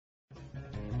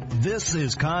This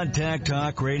is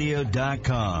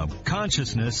ContactTalkRadio.com.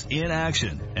 Consciousness in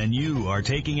action. And you are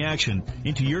taking action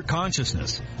into your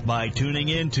consciousness by tuning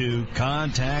into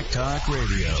Contact Talk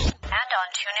Radio. And on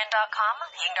TuneIn.com,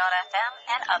 Ping.fm,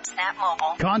 and UpSnap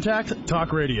Mobile. Contact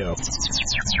Talk Radio.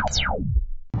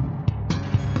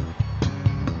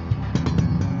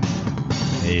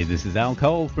 Hey, this is Al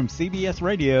Cole from CBS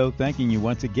Radio, thanking you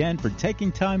once again for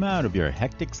taking time out of your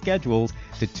hectic schedules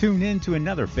to tune in to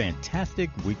another fantastic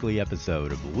weekly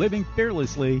episode of Living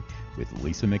Fearlessly with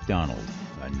Lisa McDonald.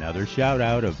 Another shout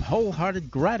out of wholehearted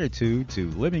gratitude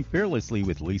to Living Fearlessly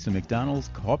with Lisa McDonald's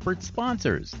corporate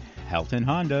sponsors, Helton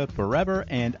Honda, Forever,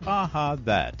 and Aha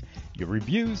That. Your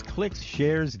reviews, clicks,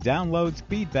 shares, downloads,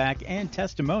 feedback, and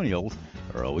testimonials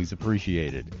are always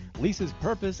appreciated. Lisa's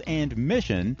purpose and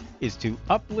mission is to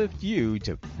uplift you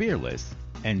to fearless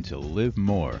and to live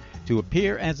more. To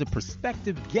appear as a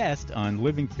prospective guest on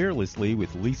Living Fearlessly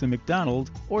with Lisa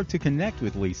McDonald, or to connect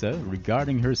with Lisa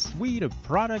regarding her suite of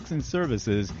products and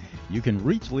services, you can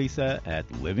reach Lisa at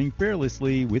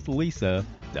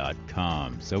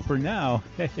livingfearlesslywithlisa.com. So for now,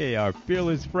 hey, our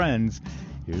fearless friends,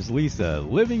 here's Lisa,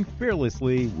 Living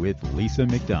Fearlessly with Lisa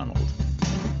McDonald.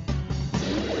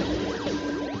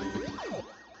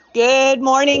 Good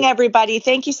morning, everybody.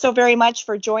 Thank you so very much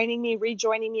for rejoining me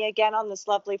again on this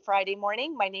lovely Friday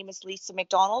morning. My name is Lisa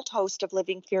McDonald, host of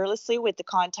Living Fearlessly with the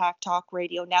Contact Talk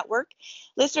Radio Network.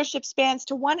 Listenership spans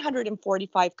to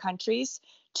 145 countries,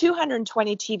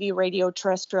 220 TV, radio,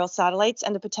 terrestrial satellites,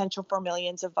 and the potential for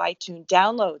millions of iTunes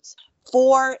downloads.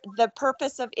 For the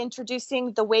purpose of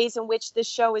introducing the ways in which this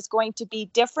show is going to be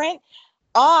different,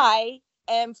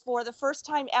 and for the first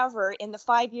time ever in the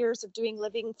 5 years of doing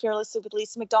Living Fearlessly with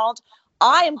Lisa McDonald,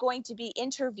 I am going to be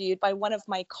interviewed by one of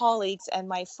my colleagues and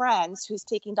my friends who's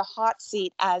taking the hot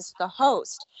seat as the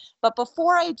host. But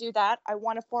before I do that, I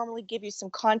want to formally give you some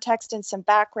context and some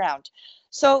background.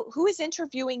 So who is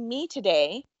interviewing me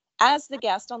today as the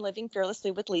guest on Living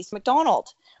Fearlessly with Lisa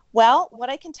McDonald? Well, what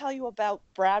I can tell you about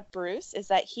Brad Bruce is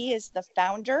that he is the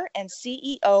founder and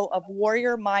CEO of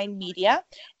Warrior Mind Media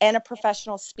and a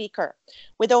professional speaker.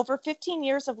 With over 15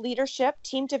 years of leadership,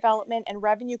 team development, and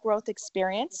revenue growth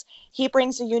experience, he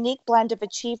brings a unique blend of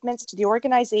achievements to the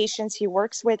organizations he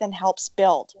works with and helps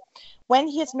build. When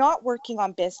he is not working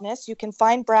on business, you can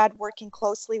find Brad working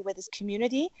closely with his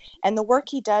community and the work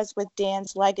he does with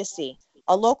Dan's Legacy,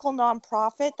 a local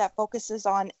nonprofit that focuses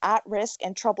on at-risk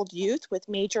and troubled youth with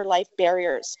major life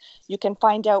barriers. You can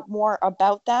find out more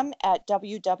about them at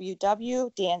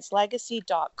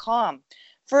www.danslegacy.com.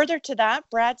 Further to that,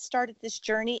 Brad started this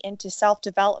journey into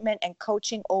self-development and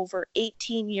coaching over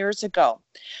 18 years ago.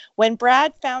 When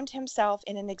Brad found himself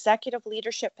in an executive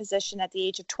leadership position at the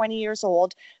age of 20 years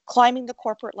old, climbing the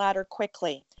corporate ladder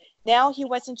quickly. Now he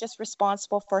wasn't just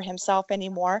responsible for himself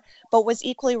anymore, but was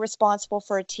equally responsible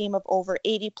for a team of over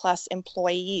 80 plus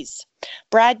employees.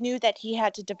 Brad knew that he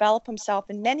had to develop himself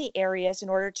in many areas in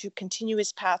order to continue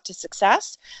his path to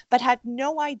success, but had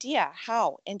no idea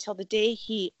how until the day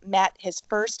he met his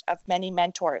first of many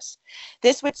mentors.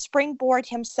 This would springboard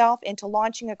himself into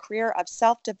launching a career of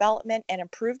self-development and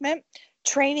improvement,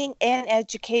 training, and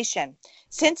education.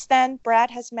 Since then,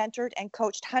 Brad has mentored and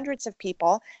coached hundreds of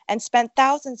people and spent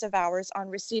thousands of hours on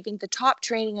receiving the top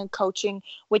training and coaching,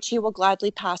 which he will gladly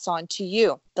pass on to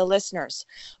you, the listeners.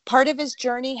 Part of his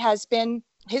journey has been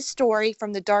his story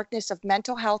from the darkness of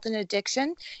mental health and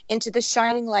addiction into the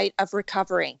shining light of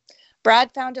recovery.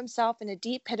 Brad found himself in a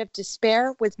deep pit of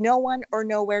despair with no one or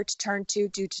nowhere to turn to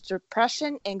due to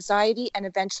depression, anxiety, and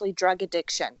eventually drug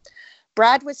addiction.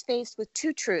 Brad was faced with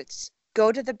two truths: go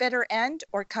to the bitter end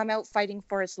or come out fighting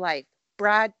for his life.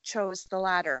 Brad chose the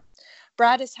latter.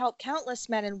 Brad has helped countless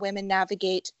men and women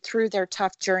navigate through their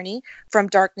tough journey from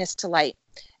darkness to light.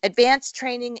 Advanced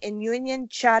training in Jungian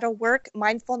shadow work,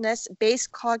 mindfulness,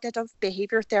 based cognitive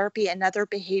behavior therapy, and other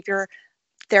behavior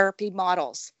therapy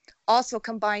models. Also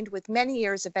combined with many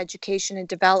years of education and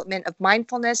development of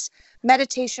mindfulness,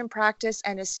 meditation practice,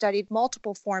 and has studied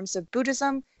multiple forms of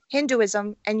Buddhism,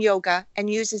 Hinduism, and yoga, and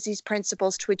uses these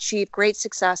principles to achieve great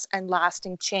success and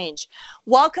lasting change.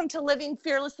 Welcome to Living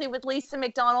Fearlessly with Lisa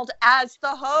McDonald as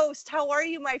the host. How are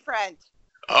you, my friend?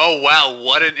 Oh, wow.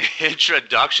 What an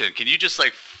introduction. Can you just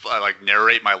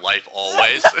narrate my life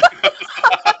always?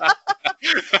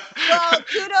 Well,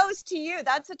 kudos to you.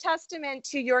 That's a testament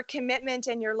to your commitment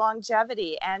and your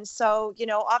longevity. And so,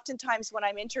 oftentimes when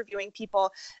I'm interviewing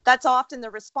people, that's often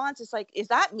the response is like, is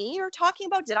that me you're talking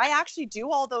about? Did I actually do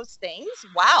all those things?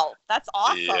 Wow, that's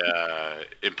awesome. Yeah,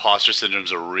 imposter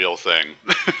syndrome's a real thing.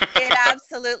 It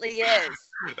absolutely is.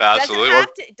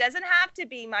 Absolutely. It doesn't have to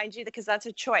be, mind you, because that's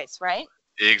a choice, right?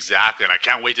 Exactly, and I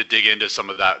can't wait to dig into some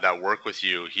of that work with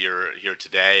you here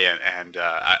today. And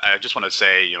I just want to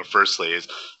say, firstly, is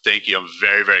thank you. I'm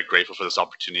very, very grateful for this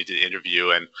opportunity to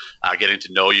interview, and getting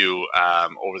to know you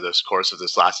over this course of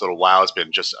this last little while has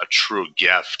been just a true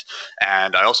gift.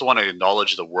 And I also want to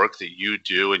acknowledge the work that you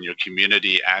do in your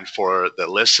community and for the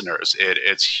listeners.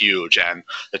 It's huge, and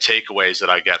the takeaways that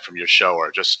I get from your show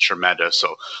are just tremendous.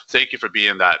 So thank you for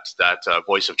being that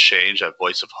voice of change, that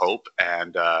voice of hope,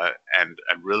 and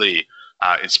really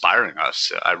inspiring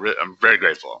us. I'm very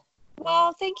grateful.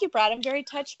 Well, thank you, Brad. I'm very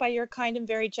touched by your kind and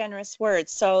very generous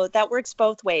words. So that works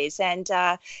both ways. And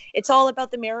it's all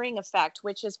about the mirroring effect,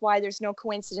 which is why there's no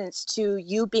coincidence to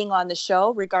you being on the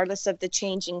show, regardless of the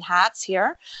changing hats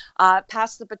here.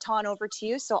 Pass the baton over to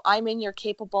you. So I'm in your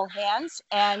capable hands.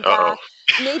 And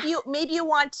maybe you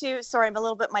want to, sorry, I'm a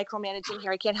little bit micromanaging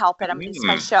here. I can't help it. It's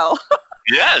my show.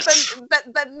 Yes.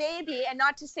 But maybe, and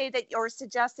not to say that or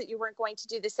suggest that you weren't going to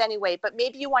do this anyway, but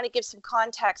maybe you want to give some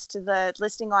context to the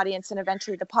listening audience and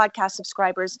eventually the podcast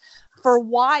subscribers for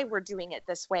why we're doing it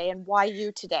this way and why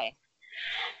you today.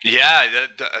 Yeah,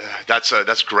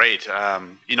 that's great.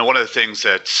 One of the things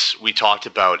that we talked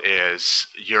about is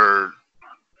the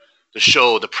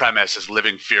show, the premise is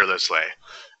living fearlessly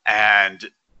and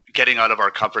getting out of our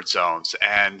comfort zones.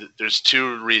 And there's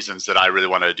two reasons that I really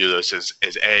want to do this is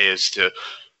to,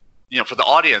 for the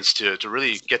audience to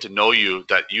really get to know you,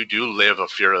 that you do live a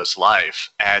fearless life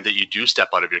and that you do step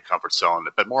out of your comfort zone.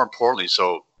 But more importantly,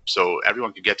 so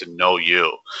everyone can get to know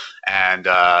you. And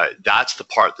that's the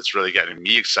part that's really getting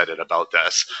me excited about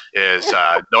this is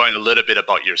knowing a little bit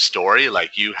about your story,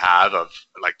 like you have, of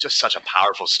like just such a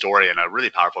powerful story and a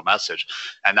really powerful message.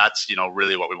 And that's,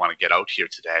 really what we want to get out here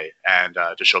today, and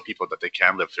to show people that they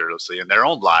can live fearlessly in their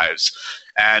own lives.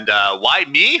 And why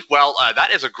me? Well,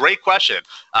 that is a great question.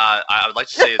 I would like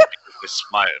to say it's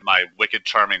my wicked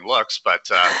charming looks, but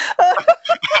I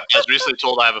was recently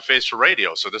told I have a face for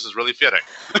radio, so this is really fitting.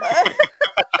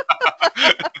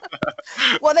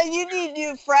 Well, then you need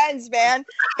new friends, man.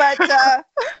 But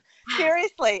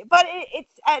seriously, but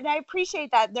it's, and I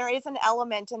appreciate that there is an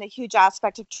element and a huge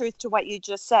aspect of truth to what you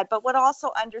just said. But what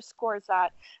also underscores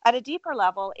that at a deeper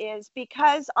level is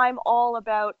because I'm all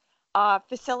about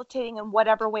facilitating in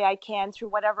whatever way I can through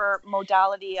whatever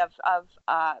modality of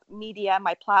media,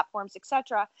 my platforms,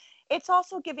 etc. It's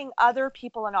also giving other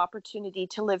people an opportunity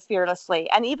to live fearlessly.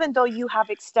 And even though you have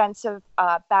extensive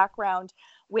background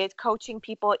with coaching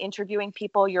people, interviewing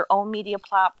people, your own media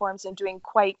platforms, and doing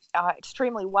quite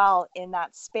extremely well in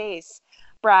that space,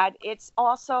 Brad, it's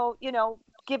also,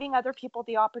 giving other people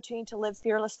the opportunity to live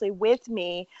fearlessly with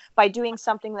me by doing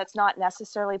something that's not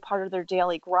necessarily part of their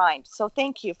daily grind. So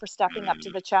thank you for stepping up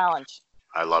to the challenge.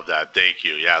 I love that. Thank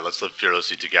you. Yeah, let's live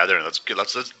fearlessly together, and let's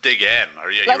dig in.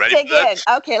 Are you let's ready? Dig in.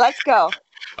 Okay, let's go.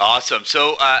 Awesome.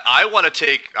 So I want to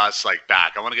take us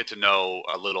back. I want to get to know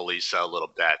little Lisa a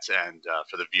little bit, and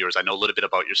for the viewers, I know a little bit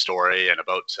about your story and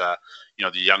about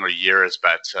the younger years,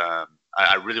 but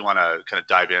I really want to kind of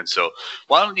dive in. So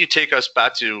why don't you take us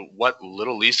back to what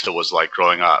little Lisa was like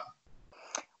growing up?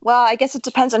 Well, I guess it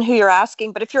depends on who you're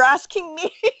asking, but if you're asking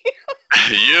me,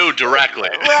 you directly,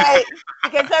 right?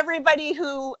 Because everybody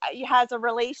who has a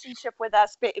relationship with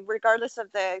us, regardless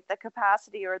of the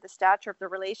capacity or the stature of the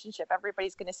relationship,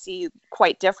 everybody's going to see you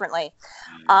quite differently.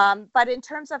 But in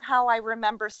terms of how I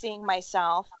remember seeing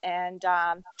myself, and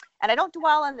I don't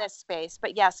dwell on this space,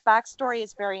 but yes, backstory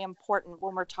is very important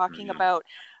when we're talking about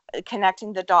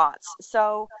connecting the dots.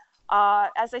 So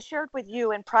as I shared with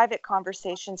you in private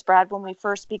conversations, Brad, when we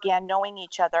first began knowing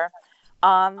each other,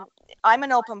 I'm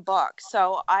an open book.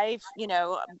 So I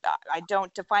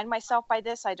don't define myself by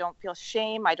this. I don't feel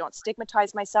shame. I don't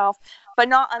stigmatize myself, but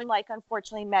not unlike,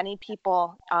 unfortunately, many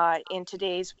people in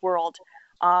today's world.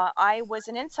 I was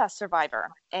an incest survivor,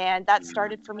 and that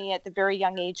started for me at the very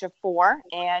young age of 4.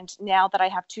 And now that I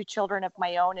have 2 children of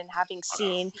my own and having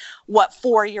seen what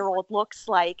 4-year-old looks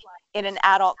like in an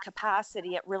adult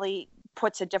capacity, it really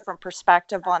puts a different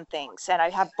perspective on things. And I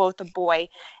have both a boy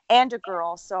and a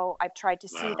girl, so I've tried to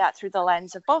see that through the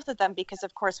lens of both of them, because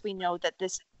of course we know that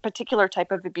this particular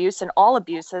type of abuse and all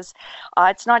abuses,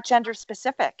 it's not gender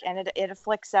specific, and it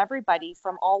afflicts everybody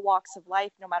from all walks of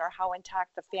life, no matter how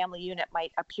intact the family unit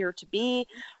might appear to be,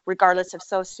 regardless of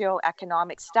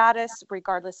socioeconomic status,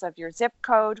 regardless of your zip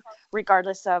code,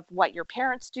 regardless of what your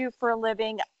parents do for a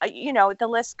living, the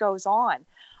list goes on.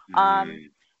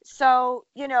 So,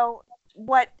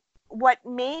 what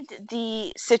made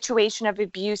the situation of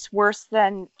abuse worse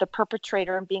than the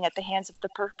perpetrator and being at the hands of the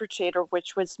perpetrator,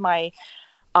 which was my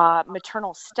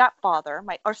maternal stepfather,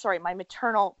 my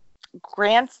maternal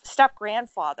step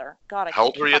grandfather. God, how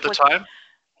old were you at the time?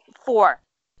 4.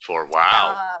 4.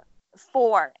 Wow.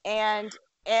 4. And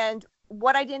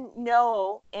what I didn't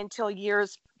know until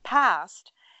years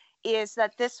past is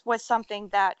that this was something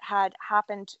that had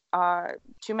happened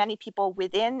to many people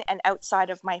within and outside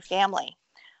of my family.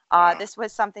 This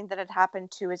was something that had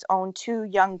happened to his own 2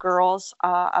 young girls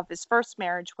of his first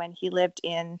marriage when he lived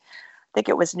in, I think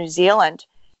it was New Zealand.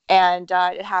 And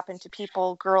it happened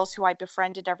to girls who I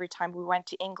befriended every time we went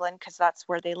to England, because that's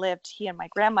where they lived, he and my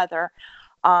grandmother.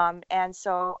 And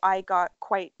so I got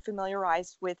quite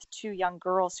familiarized with 2 young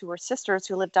girls who were sisters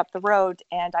who lived up the road.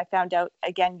 And I found out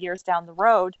again years down the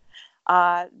road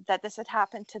that this had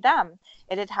happened to them.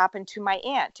 It had happened to my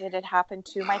aunt. It had happened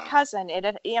to my cousin.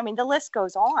 I mean, the list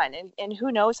goes on, and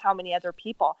who knows how many other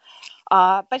people.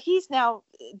 But he's now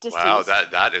deceased. Wow,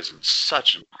 that is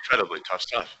such incredibly tough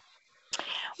stuff.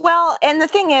 Well, and the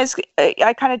thing is,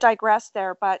 I kind of digress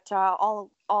there, but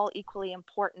all equally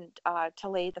important to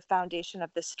lay the foundation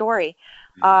of this story.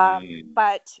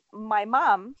 But my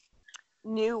mom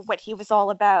knew what he was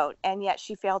all about, and yet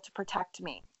she failed to protect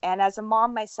me. And as a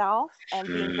mom myself, and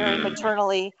being very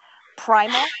maternally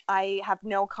primal, I have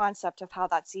no concept of how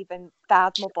that's even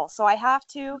fathomable. So I have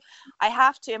to,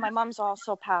 and my mom's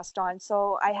also passed on,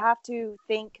 so I have to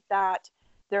think that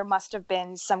there must have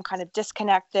been some kind of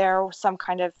disconnect there, or some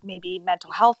kind of maybe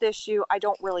mental health issue. I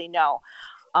don't really know.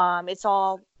 It's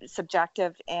all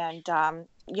subjective, and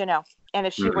and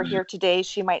if she were here today,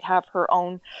 she might have her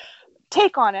own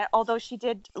take on it, although she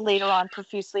did later on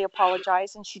profusely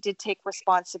apologize, and she did take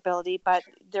responsibility. But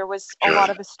there was a lot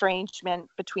of estrangement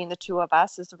between the 2 of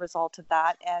us as a result of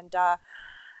that. And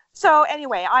so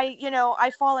anyway,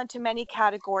 I fall into many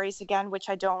categories again, which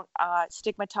I don't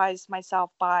stigmatize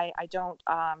myself by. I don't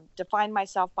define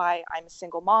myself by. I'm a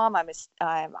single mom.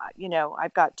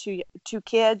 I've got two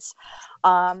kids.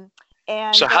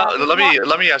 And so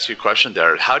let me ask you a question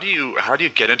there. How do you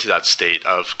get into that state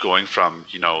of going from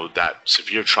that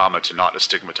severe trauma to not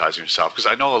stigmatizing yourself? Because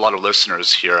I know a lot of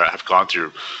listeners here have gone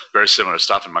through very similar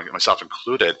stuff, and myself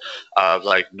included, of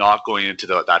like not going into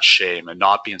that shame and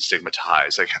not being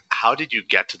stigmatized. Like, how did you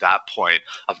get to that point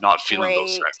of not feeling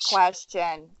those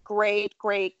things? Great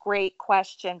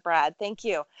question, Brad. Thank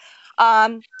you.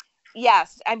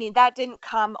 Yes, I mean, that didn't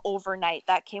come overnight.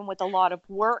 That came with a lot of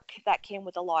work. That came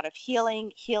with a lot of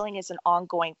healing. Healing is an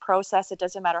ongoing process. It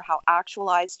doesn't matter how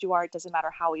actualized you are. It doesn't matter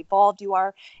how evolved you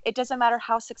are. It doesn't matter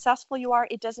how successful you are.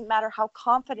 It doesn't matter how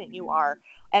confident you are.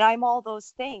 And I'm all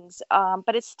those things.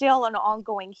 But it's still an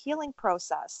ongoing healing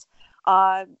process.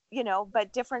 But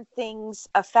different things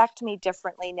affect me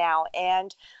differently now.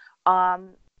 And,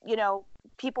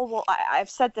 people will, I've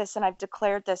said this and I've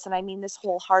declared this, and I mean this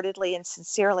wholeheartedly and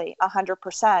sincerely,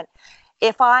 100%.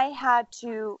 If I had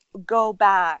to go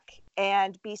back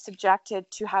and be subjected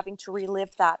to having to relive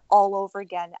that all over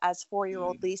again as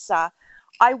 4-year-old Lisa,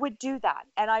 I would do that.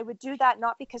 And I would do that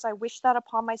not because I wish that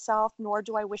upon myself, nor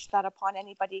do I wish that upon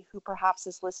anybody who perhaps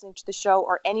is listening to the show,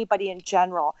 or anybody in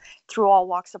general through all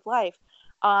walks of life.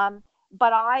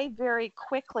 But I very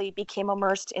quickly became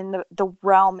immersed in the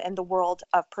realm and the world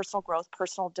of personal growth,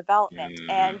 personal development.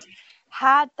 And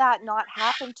had that not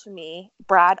happened to me,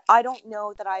 Brad, I don't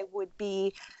know that I would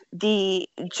be the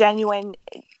genuine,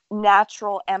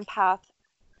 natural empath,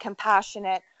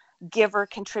 compassionate giver,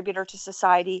 contributor to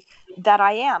society that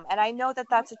I am. And I know that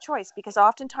that's a choice, because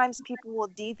oftentimes people will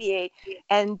deviate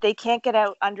and they can't get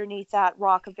out underneath that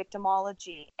rock of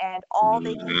victimology. And all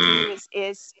they can do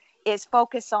is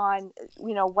focus on,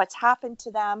 what's happened to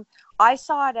them. I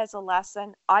saw it as a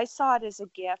lesson. I saw it as a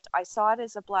gift. I saw it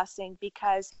as a blessing,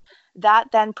 because that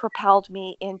then propelled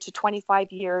me into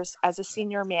 25 years as a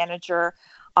senior manager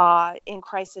in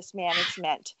crisis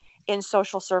management in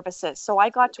social services. So I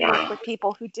got to work with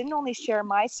people who didn't only share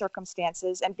my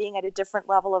circumstances, and being at a different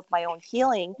level of my own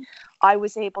healing, I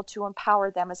was able to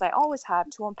empower them, as I always have,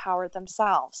 to empower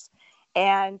themselves.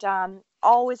 And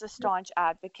always a staunch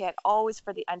advocate, always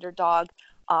for the underdog,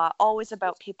 always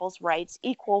about people's rights,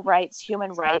 equal rights,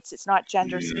 human rights. It's not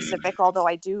gender specific, although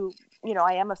I do,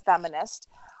 I am a feminist.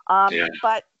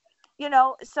 But,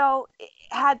 so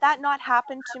had that not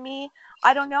happened to me,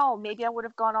 I don't know, maybe I would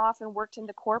have gone off and worked in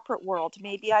the corporate world.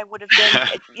 Maybe I would have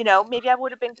been, maybe I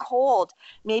would have been cold.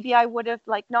 Maybe I would have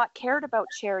not cared about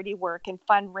charity work and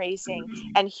fundraising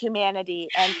and humanity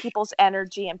and people's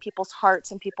energy and people's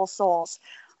hearts and people's souls.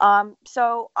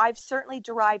 So I've certainly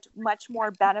derived much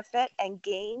more benefit and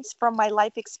gains from my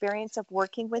life experience of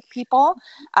working with people,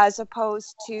 as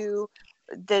opposed to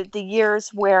the years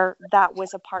where that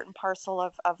was a part and parcel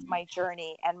of my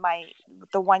journey and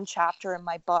the one chapter in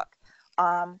my book.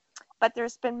 But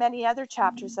there's been many other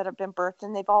chapters that have been birthed,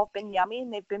 and they've all been yummy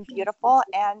and they've been beautiful.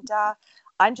 And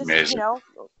I'm just,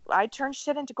 I turn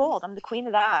shit into gold. I'm the queen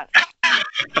of that.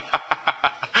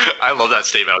 I love that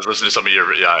statement. I was listening to some of your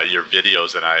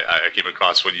videos, and I came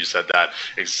across when you said that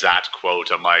exact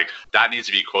quote. I'm like, that needs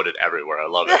to be quoted everywhere. I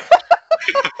love it.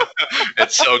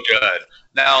 It's so good.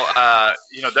 Now,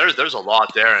 there's a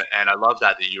lot there, and I love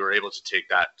that you were able to take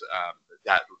that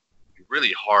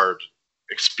really hard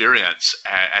experience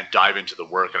and dive into the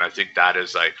work. And I think that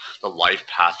is like the life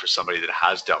path for somebody that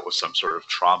has dealt with some sort of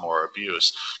trauma or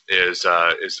abuse is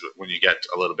when you get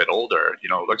a little bit older.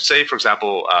 Like say, for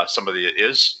example, somebody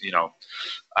is,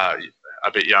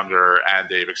 a bit younger and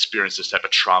they've experienced this type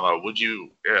of trauma.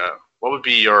 What would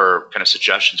be your kind of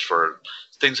suggestions for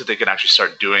things that they can actually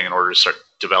start doing in order to start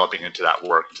developing into that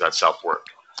work, into that self-work?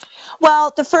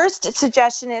 Well, the first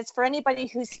suggestion is for anybody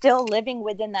who's still living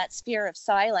within that sphere of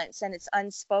silence and it's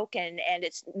unspoken and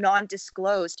it's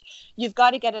non-disclosed, you've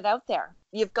got to get it out there.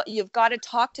 You've got to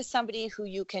talk to somebody who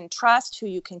you can trust, who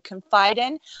you can confide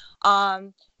in,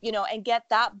 and get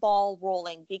that ball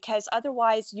rolling, because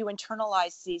otherwise you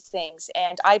internalize these things.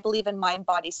 And I believe in mind,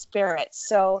 body, spirit.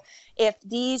 So if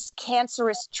these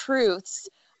cancerous truths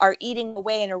are eating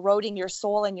away and eroding your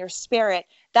soul and your spirit,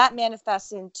 that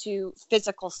manifests into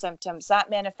physical symptoms, that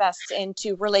manifests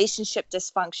into relationship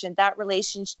dysfunction, that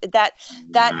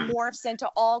morphs into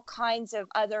all kinds of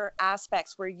other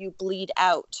aspects where you bleed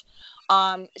out.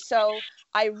 So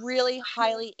I really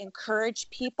highly encourage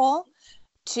people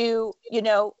to,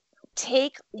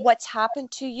 take what's happened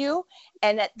to you,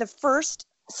 and the first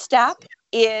step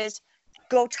is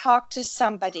go talk to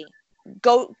somebody.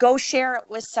 Go share it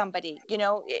with somebody,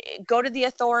 go to the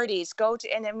authorities,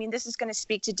 and I mean, this is going to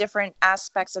speak to different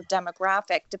aspects of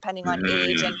demographic depending on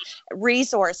age and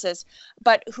resources,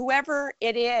 but whoever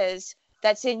it is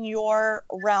that's in your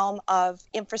realm of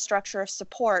infrastructure of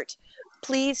support,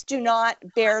 please do not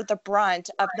bear the brunt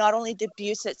of not only the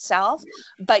abuse itself,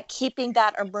 but keeping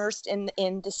that immersed in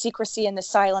the secrecy and the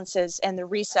silences and the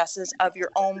recesses of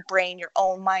your own brain, your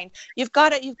own mind. You've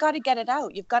got to get it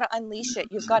out. You've got to unleash it.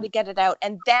 You've got to get it out.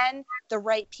 And then the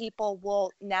right people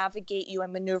will navigate you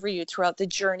and maneuver you throughout the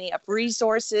journey of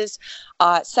resources,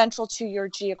 central to your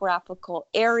geographical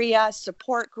area,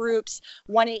 support groups,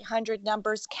 1-800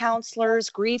 numbers, counselors,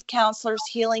 grief counselors,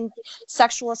 healing,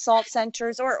 sexual assault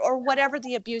centers, or whatever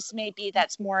the abuse may be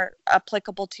that's more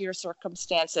applicable to your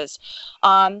circumstances.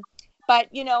 But,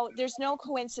 there's no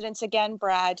coincidence, again,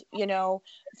 Brad,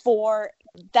 for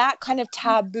that kind of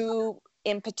taboo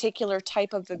in particular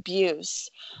type of abuse,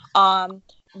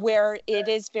 where it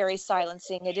is very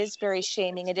silencing, it is very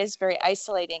shaming, it is very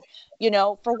isolating.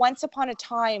 For once upon a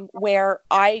time where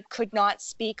I could not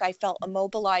speak, I felt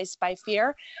immobilized by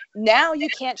fear. Now you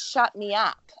can't shut me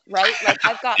up, right? Like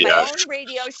I've got my own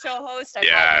radio show host.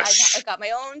 I've got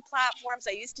my own platforms.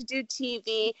 I used to do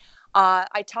TV.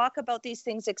 I talk about these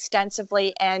things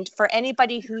extensively. And for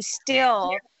anybody who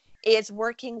still is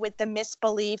working with the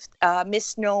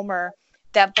misnomer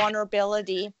that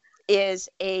vulnerability is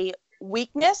a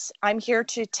weakness, I'm here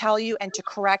to tell you and to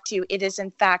correct you. It is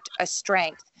in fact a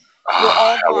strength. We're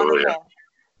all vulnerable.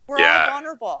 We're all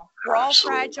vulnerable. We're all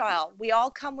fragile. We all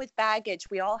come with baggage.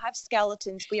 We all have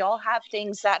skeletons. We all have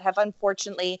things that have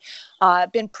unfortunately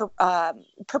been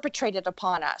perpetrated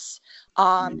upon us.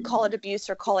 Call it abuse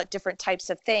or call it different types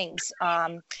of things.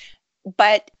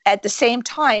 But at the same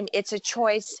time, it's a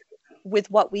choice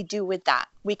with what we do with that.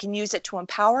 We can use it to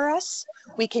empower us.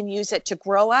 We can use it to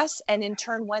grow us. And in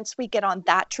turn, once we get on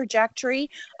that trajectory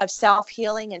of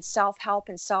self-healing and self-help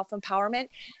and self-empowerment,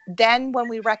 then when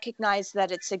we recognize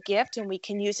that it's a gift and we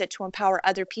can use it to empower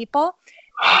other people,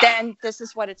 then this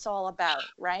is what it's all about,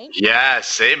 right?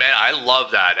 Yes, amen. I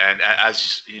love that. And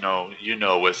as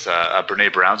with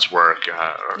Brene Brown's work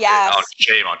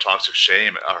on toxic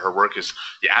shame, her work is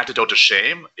the antidote to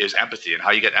shame is empathy. And how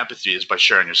you get empathy is by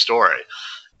sharing your story.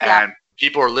 Yeah. And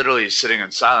people are literally sitting in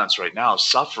silence right now,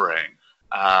 suffering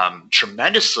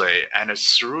tremendously. And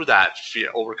it's through that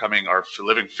overcoming our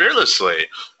living fearlessly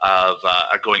of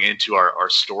going into our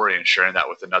story and sharing that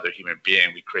with another human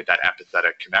being. We create that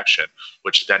empathetic connection,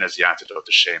 which then is the antidote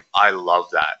to shame. I love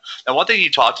that. And one thing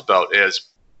you talked about is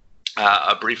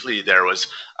briefly there was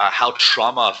how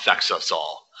trauma affects us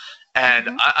all.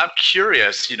 And I'm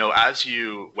curious, as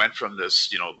you went from this,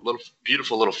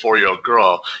 beautiful little 4-year-old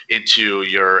girl into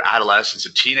your adolescence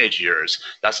and teenage years,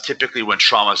 that's typically when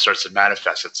trauma starts to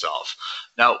manifest itself.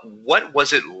 Now, what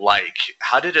was it like?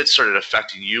 How did it start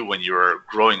affecting you when you were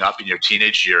growing up in your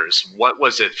teenage years? What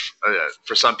was it?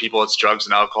 For some people, it's drugs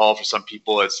and alcohol. For some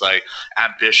people, it's like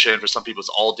ambition. For some people, it's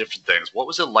all different things. What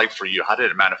was it like for you? How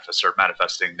did it start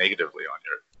manifesting negatively on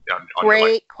on your life?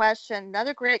 Great question.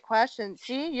 Another great question.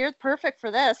 See, you're perfect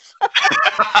for this. Oh,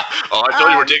 I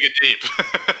told you we're digging deep.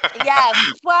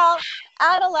 Yes. Well,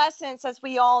 adolescence, as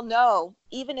we all know,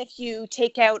 even if you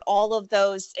take out all of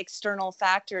those external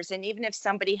factors, and even if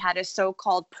somebody had a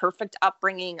so-called perfect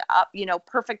upbringing,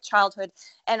 perfect childhood,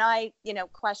 and I,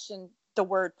 question the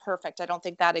word perfect. I don't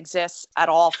think that exists at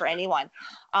all for anyone.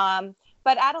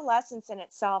 But adolescence in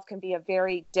itself can be a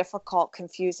very difficult,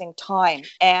 confusing time.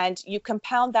 And you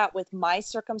compound that with my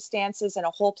circumstances and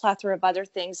a whole plethora of other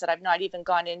things that I've not even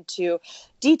gone into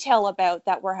detail about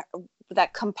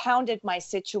that compounded my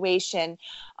situation.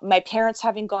 My parents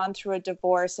having gone through a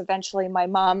divorce, eventually my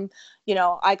mom,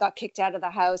 I got kicked out of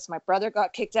the house. My brother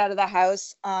got kicked out of the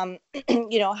house, having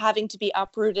to be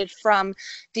uprooted from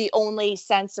the only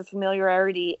sense of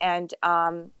familiarity and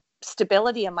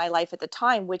stability in my life at the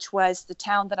time, which was the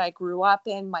town that I grew up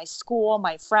in, my school,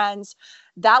 my friends.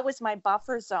 That was my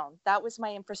buffer zone. That was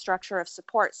my infrastructure of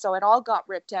support. So it all got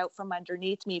ripped out from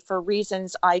underneath me for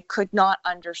reasons I could not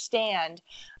understand.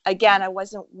 Again, I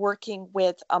wasn't working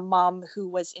with a mom who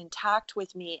was intact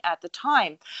with me at the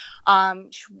time.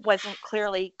 She wasn't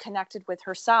clearly connected with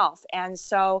herself. And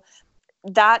so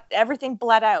that everything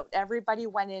bled out. Everybody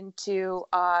went into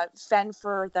fend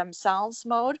for themselves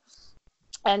mode.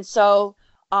 And so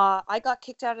I got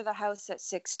kicked out of the house at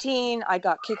 16. I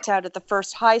got kicked out of the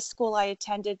first high school I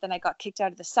attended. Then I got kicked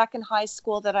out of the second high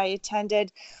school that I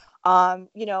attended. I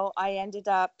ended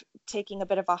up taking a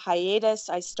bit of a hiatus.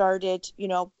 I started,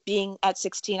 being at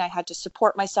 16, I had to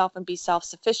support myself and be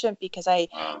self-sufficient because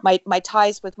my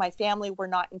ties with my family were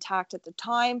not intact at the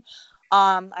time.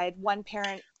 I had one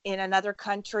parent in another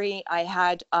country. I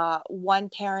had one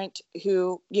parent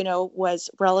who, was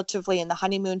relatively in the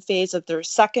honeymoon phase of their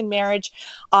second marriage.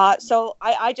 So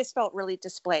I just felt really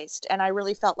displaced, and I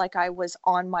really felt like I was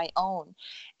on my own.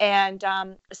 And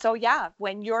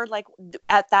when you're like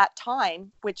at that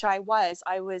time, which I was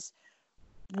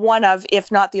one of,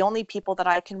 if not the only people that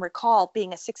I can recall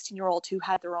being a 16-year-old who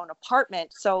had their own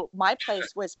apartment. So my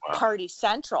place was party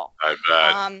central. I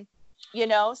bet.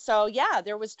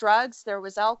 There was drugs, there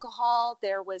was alcohol,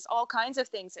 there was all kinds of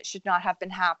things that should not have been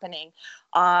happening.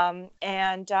 But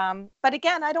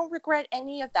again, I don't regret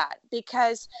any of that,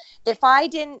 because if I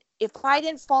didn't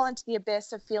fall into the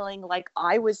abyss of feeling like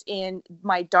I was in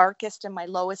my darkest and my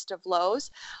lowest of lows,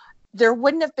 there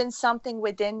wouldn't have been something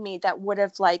within me that would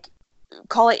have,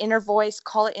 call it inner voice,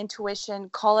 call it intuition,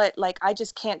 call it I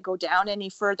just can't go down any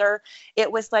further.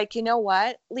 It was like, you know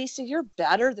what, Lisa, you're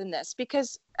better than this,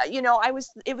 because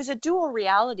it was a dual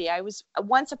reality. I was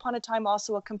once upon a time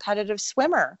also a competitive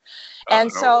swimmer.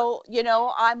 So,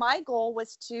 my goal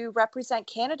was to represent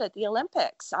Canada at the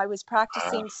Olympics. I was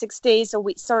practicing 6 days a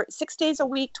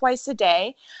week, twice a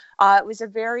day. It was a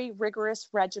very rigorous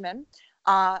regimen.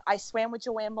 I swam with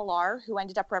Joanne Millar, who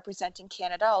ended up representing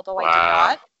Canada, although I did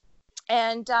not.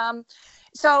 And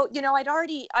I'd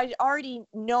already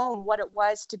known what it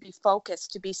was to be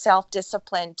focused, to be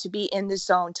self-disciplined, to be in the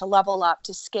zone, to level up,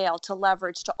 to scale, to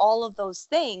leverage, to all of those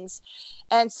things.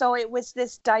 And so it was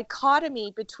this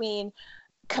dichotomy between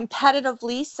competitive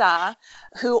Lisa,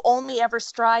 who only ever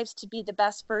strives to be the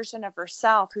best version of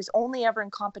herself, who's only ever in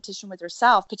competition with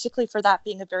herself, particularly for that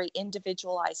being a very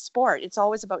individualized sport. It's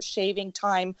always about shaving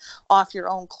time off your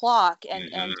own clock.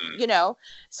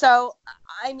 So,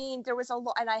 there was a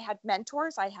lot, and I had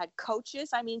mentors, I had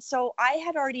coaches. So I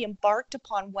had already embarked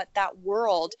upon what that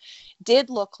world did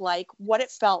look like, what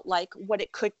it felt like, what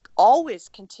it could always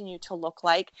continue to look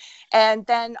like. And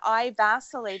then I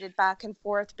vacillated back and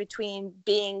forth between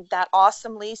being that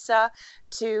awesome Lisa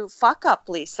to fuck up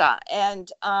Lisa.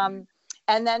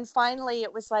 And then finally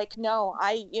it was like, no,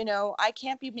 I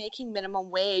can't be making minimum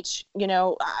wage.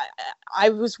 I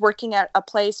was working at a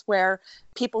place where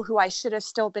people who I should have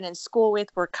still been in school with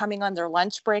were coming on their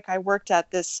lunch break. I worked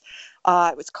at this,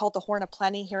 it was called the Horn of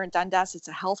Plenty here in Dundas. It's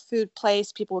a health food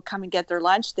place. People would come and get their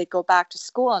lunch. They'd go back to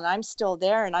school, and I'm still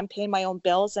there, and I'm paying my own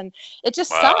bills. And it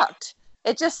just sucked.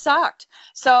 It just sucked.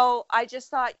 So I just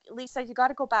thought, Lisa, you got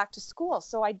to go back to school.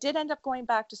 So I did end up going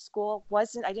back to school. I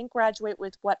didn't graduate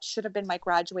with what should have been my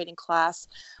graduating class.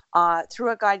 Through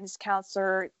a guidance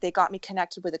counselor, they got me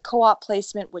connected with a co-op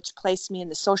placement, which placed me in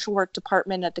the social work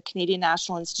department at the Canadian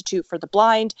National Institute for the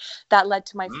Blind. That led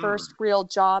to my first real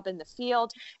job in the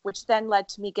field, which then led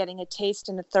to me getting a taste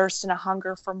and a thirst and a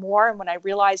hunger for more. And when I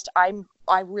realized I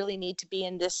really need to be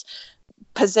in this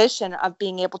position of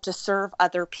being able to serve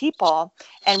other people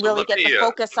and really get the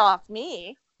focus off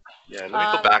me. Yeah, let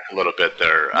me go back a little bit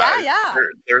there.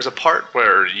 There's a part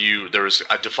where there was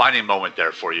a defining moment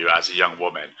there for you as a young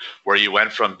woman, where you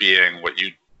went from being what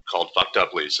you called fucked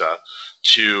up Lisa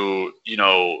to,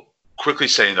 quickly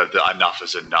saying that enough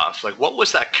is enough. Like, what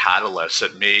was that catalyst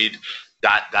that made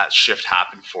that shift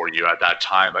happen for you at that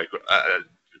time? Like,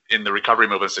 in the recovery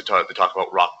movements, they talk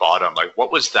about rock bottom. Like,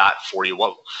 what was that for you?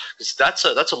 Because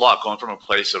that's a lot, going from a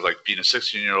place of like being a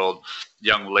 16-year-old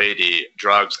young lady,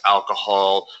 drugs,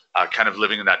 alcohol, kind of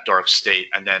living in that dark state,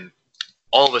 and then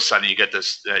all of a sudden you get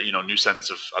this new sense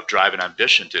of drive and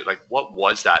ambition to, like, what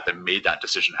was that made that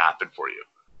decision happen for you?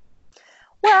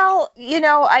 Well,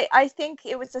 I think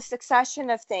it was a succession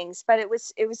of things, but it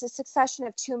was a succession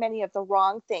of too many of the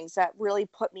wrong things that really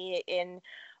put me in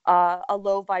a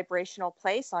low vibrational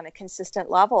place on a consistent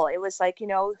level. It was like,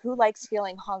 who likes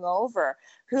feeling hungover?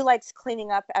 Who likes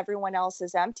cleaning up everyone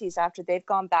else's empties after they've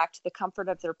gone back to the comfort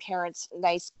of their parents'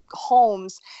 nice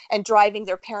homes and driving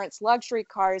their parents' luxury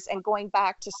cars and going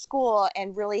back to school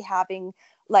and really having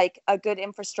like a good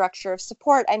infrastructure of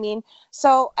support?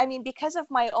 Because of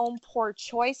my own poor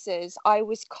choices, I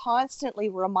was constantly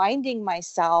reminding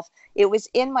myself, it was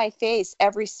in my face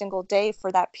every single day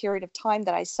for that period of time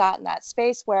that I sat in that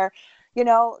space where,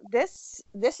 this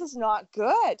is not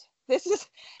good. This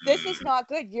is not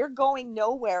good. You're going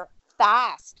nowhere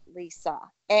fast, Lisa.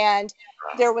 And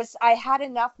I had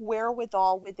enough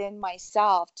wherewithal within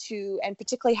myself and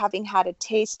particularly having had a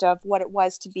taste of what it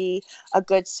was to be a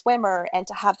good swimmer and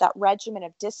to have that regimen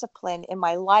of discipline in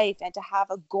my life and to have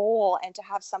a goal and to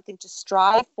have something to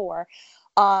strive for.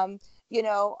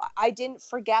 I didn't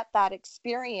forget that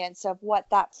experience of what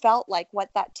that felt like, what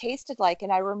that tasted like.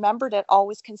 And I remembered it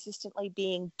always consistently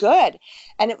being good.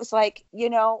 And it was like,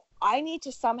 I need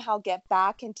to somehow get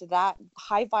back into that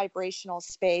high vibrational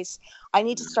space. I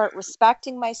need to start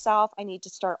respecting myself. I need to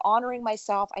start honoring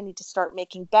myself. I need to start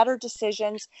making better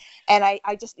decisions. And I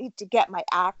just need to get my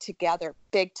act together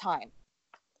big time.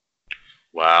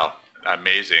 Wow.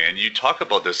 Amazing. And you talk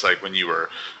about this, like when you were,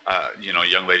 a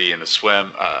young lady in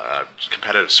the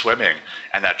competitive swimming,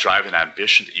 and that drive and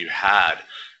ambition that you had.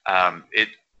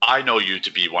 I know you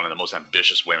to be one of the most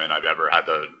ambitious women I've ever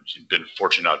been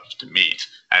fortunate enough to meet.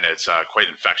 And it's quite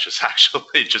infectious,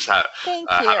 actually. Just have a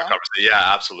conversation.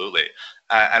 Yeah, absolutely.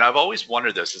 And I've always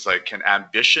wondered this, is like, can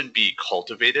ambition be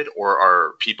cultivated, or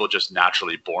are people just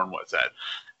naturally born with it?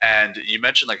 And you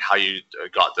mentioned like how you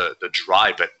got the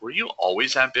drive, but were you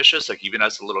always ambitious, like even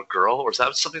as a little girl, or is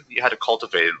that something that you had to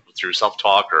cultivate through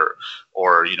self-talk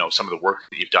or some of the work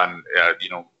that you've done,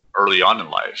 early on in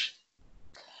life?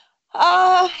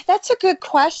 That's a good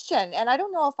question. And I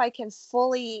don't know if I can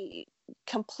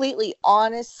completely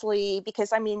honestly,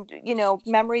 because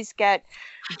memories get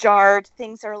jarred.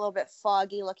 Things are a little bit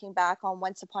foggy looking back on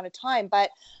once upon a time. But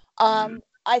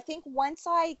I think once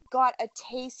I got a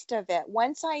taste of it,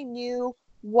 once I knew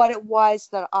what it was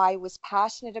that I was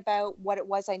passionate about, what it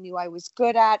was I knew I was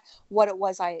good at, what it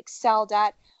was I excelled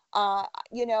at,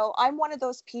 I'm one of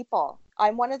those people.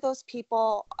 I'm one of those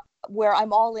people where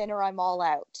I'm all in or I'm all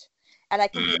out. And I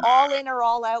can be all in or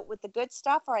all out with the good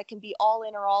stuff, or I can be all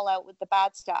in or all out with the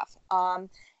bad stuff.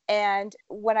 And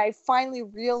when I finally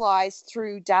realized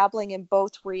through dabbling in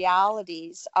both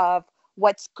realities of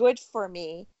what's good for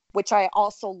me, which I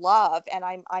also love, and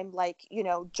I'm like,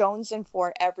 jonesing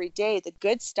for every day, the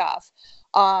good stuff,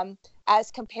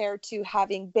 as compared to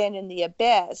having been in the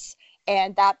abyss,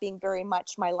 and that being very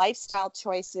much my lifestyle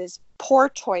choices, poor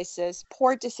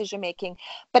decision making.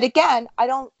 But again, I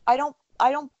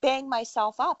don't bang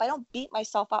myself up. I don't beat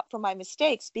myself up for my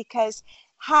mistakes, because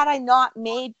had I not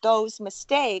made those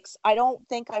mistakes, I don't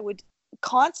think I would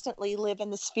constantly live in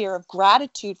the sphere of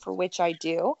gratitude for which I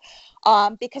do,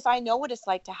 because I know what it's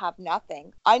like to have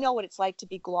nothing. I know what it's like to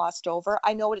be glossed over.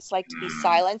 I know what it's like to be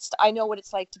silenced. I know what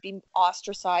it's like to be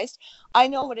ostracized. I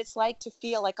know what it's like to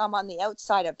feel like I'm on the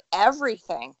outside of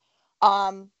everything,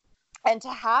 and to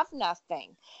have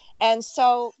nothing. And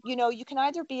so, you can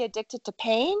either be addicted to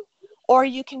pain, or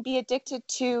you can be addicted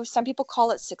to, some people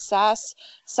call it success.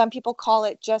 Some people call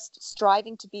it just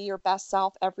striving to be your best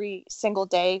self every single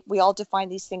day. We all define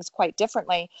these things quite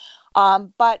differently.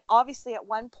 But obviously at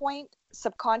one point,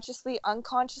 subconsciously,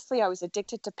 unconsciously, I was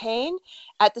addicted to pain.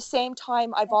 At the same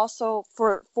time, I've also,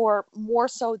 for more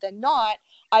so than not,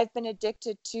 I've been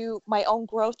addicted to my own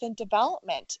growth and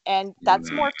development. And that's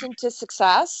morphed into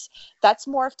success. That's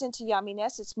morphed into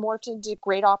yumminess. It's morphed into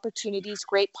great opportunities,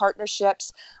 great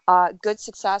partnerships, good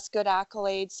success, good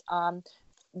accolades,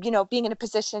 being in a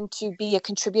position to be a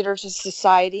contributor to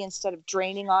society instead of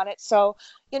draining on it. So,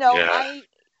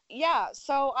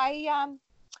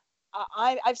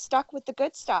 I've stuck with the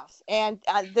good stuff, and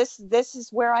this is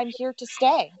where I'm here to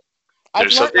stay.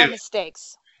 I've learned my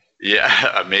mistakes.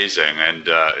 Yeah, amazing, and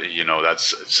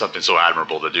that's something so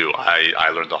admirable to do. I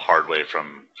learned the hard way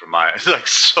from my like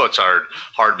such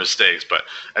hard mistakes, but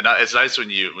it's nice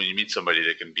when you meet somebody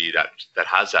that can be that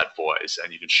has that voice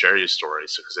and you can share your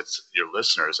stories because it's your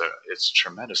listeners. It's a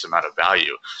tremendous amount of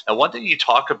value. And one thing you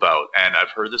talk about, and I've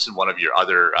heard this in one of your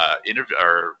other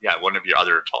one of your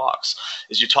other talks,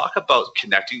 is you talk about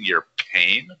connecting your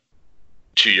pain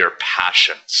to your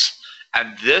passions.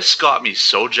 And this got me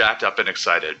so jacked up and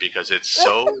excited because it's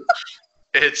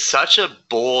such a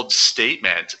bold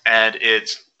statement, and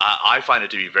I find it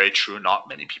to be very true. Not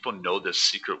many people know this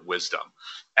secret wisdom,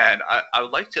 and I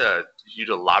would like you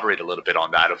to elaborate a little bit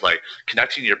on that of like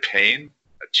connecting your pain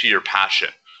to your passion,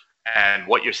 and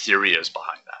what your theory is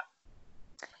behind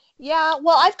that. Yeah,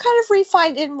 well, I've kind of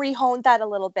refined and rehoned that a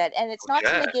little bit, and it's not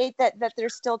to negate that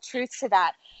there's still truth to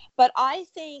that, but I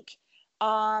think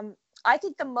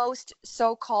the most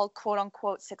so-called quote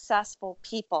unquote successful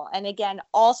people, and again,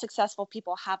 all successful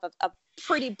people have a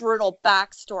pretty brutal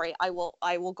backstory. I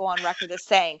will go on record as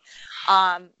saying,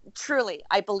 truly,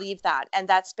 I believe that. And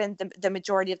that's been the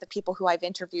majority of the people who I've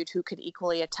interviewed who could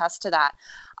equally attest to that.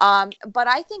 But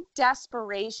I think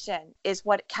desperation is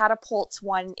what catapults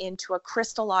one into a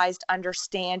crystallized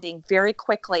understanding very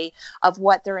quickly of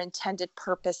what their intended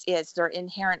purpose is, their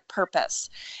inherent purpose.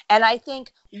 And I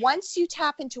think once you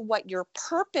tap into what your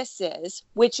purpose is,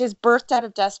 which is birthed out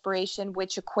of desperation,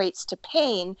 which equates to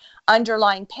pain,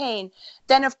 underlying pain,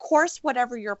 then of course,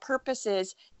 whatever your purpose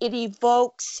is, it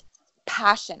evokes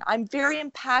passion. I'm very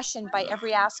impassioned by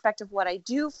every aspect of what I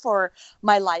do for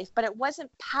my life, but it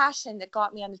wasn't passion that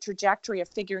got me on the trajectory of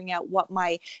figuring out what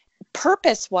my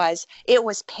purpose was. It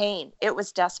was pain. It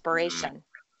was desperation.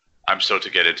 I'm stoked to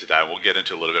get into that. We'll get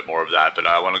into a little bit more of that, but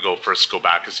I want to go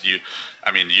back because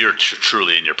you're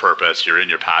truly in your purpose, you're in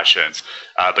your passions,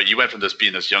 but you went from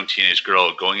being this young teenage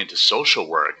girl going into social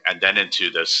work and then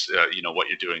into this, what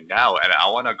you're doing now. And I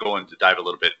want to go and dive a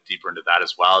little bit deeper into that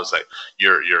as well as like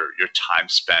your time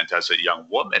spent as a young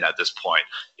woman at this point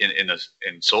in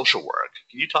social work.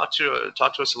 Can you talk to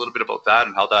us a little bit about that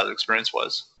and how that experience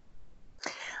was?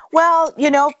 Well,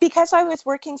 because I was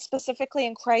working specifically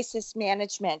in crisis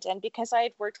management and because I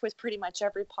had worked with pretty much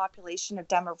every population of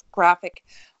demographic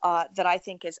that I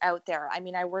think is out there. I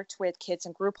mean, I worked with kids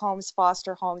in group homes,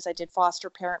 foster homes. I did foster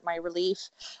parent relief.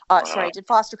 I did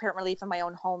foster parent relief in my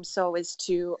own home so as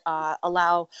to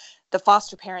allow the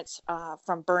foster parents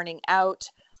from burning out.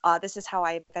 This is how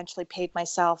I eventually paid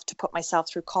myself to put myself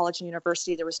through college and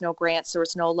university. There was no grants, there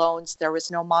was no loans, there was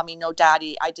no mommy, no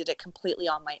daddy. I did it completely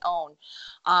on my own.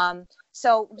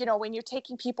 So, when you're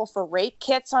taking people for rape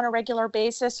kits on a regular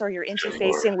basis, or you're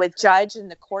interfacing with judge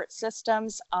and the court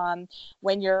systems,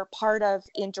 when you're part of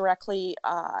indirectly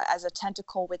as a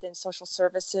tentacle within social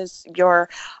services, you're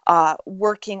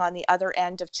working on the other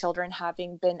end of children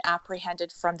having been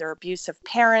apprehended from their abusive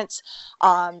parents,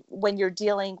 when you're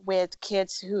dealing with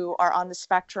kids who are on the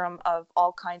spectrum of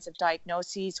all kinds of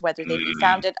diagnoses, whether they be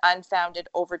founded, unfounded,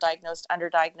 overdiagnosed,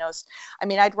 underdiagnosed. I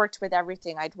mean, I'd worked with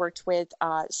everything. I'd worked with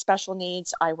special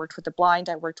needs. I worked with the blind.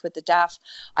 I worked with the deaf.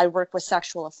 I worked with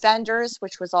sexual offenders,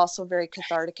 which was also very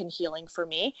cathartic and healing for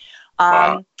me.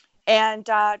 And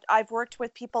I've worked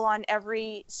with people on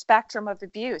every spectrum of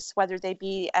abuse, whether they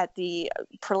be at the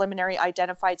preliminary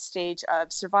identified stage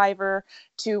of survivor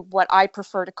to what I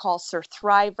prefer to call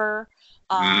surthriver.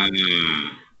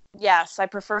 Yes, I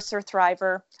prefer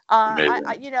surthriver.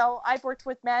 I've worked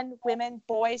with men, women,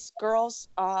 boys, girls.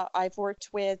 I've worked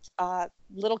with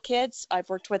little kids. I've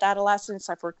worked with adolescents.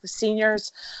 I've worked with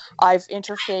seniors. I've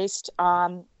interfaced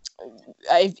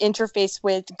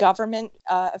with government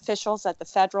officials at the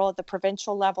federal, at the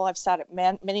provincial level. I've sat at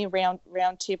many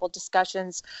roundtable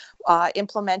discussions,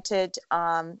 implemented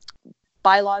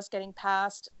bylaws getting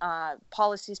passed,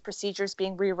 policies, procedures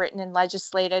being rewritten and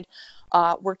legislated,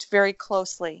 worked very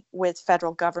closely with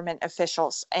federal government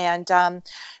officials. And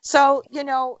so,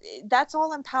 that's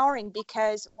all empowering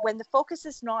because when the focus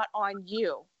is not on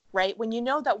you, right? When you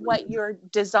know that what you're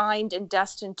designed and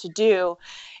destined to do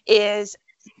is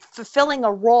fulfilling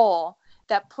a role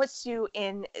that puts you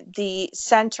in the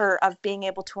center of being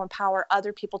able to empower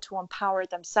other people to empower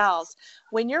themselves.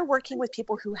 When you're working with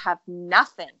people who have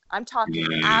nothing, I'm talking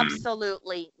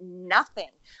absolutely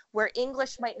nothing, where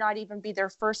English might not even be their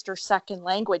first or second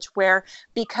language, where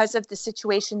because of the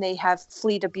situation they have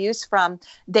fled abuse from,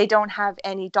 they don't have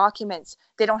any documents,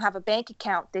 they don't have a bank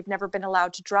account, they've never been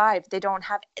allowed to drive, they don't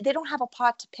have a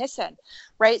pot to piss in,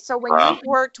 right? So when you've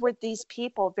worked with these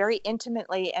people very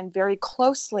intimately and very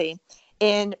closely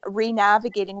in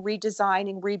re-navigating,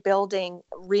 redesigning, rebuilding,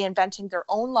 reinventing their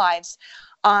own lives,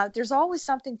 there's always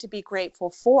something to be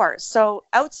grateful for. So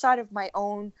outside of my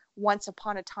own once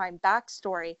upon a time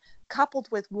backstory, coupled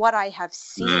with what I have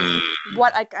seen,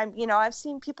 what I'm, you know, I've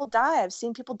seen people die. I've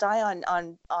seen people die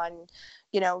on,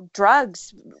 you know,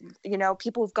 drugs, you know,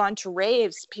 people who've gone to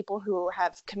raves, people who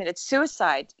have committed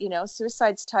suicide. You know,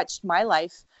 suicide's touched my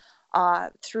life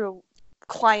through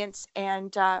clients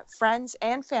and friends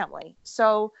and family.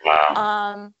 So,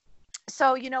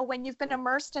 so, you know, when you've been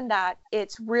immersed in that,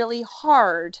 it's really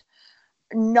hard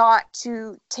not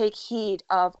to take heed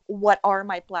of what are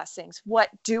my blessings, what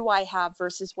do I have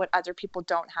versus what other people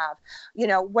don't have. You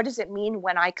know, what does it mean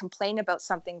when I complain about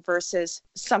something versus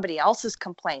somebody else's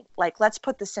complaint? Like, let's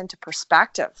put this into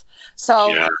perspective.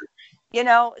 So you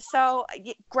know, so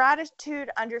gratitude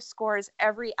underscores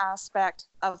every aspect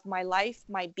of my life,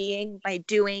 my being, my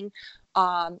doing,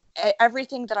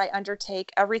 everything that I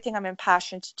undertake, everything I'm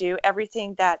impassioned to do,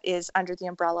 everything that is under the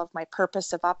umbrella of my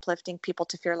purpose of uplifting people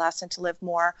to fear less and to live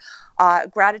more.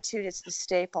 Gratitude is the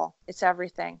staple. It's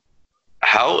everything.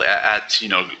 How you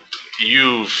know,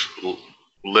 you've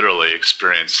literally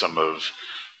experienced some of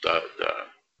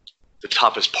the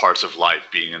toughest parts of life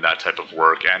being in that type of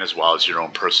work, and as well as your own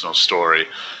personal story.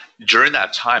 During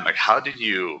that time, like, how did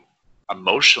you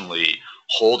emotionally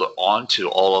hold on to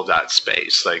all of that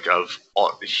space, like of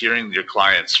hearing your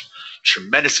clients'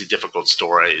 tremendously difficult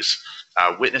stories,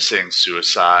 witnessing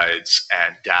suicides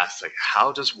and death? Like,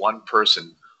 how does one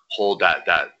person hold that,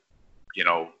 you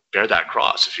know, bear that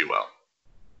cross, if you will?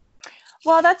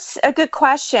 Well, that's a good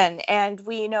question. And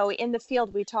we know in the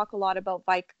field, we talk a lot about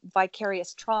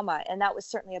vicarious trauma. And that was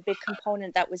certainly a big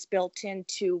component that was built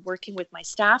into working with my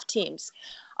staff teams,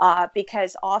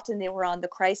 because often they were on the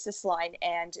crisis line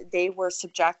and they were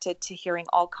subjected to hearing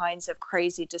all kinds of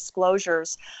crazy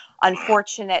disclosures,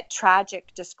 unfortunate,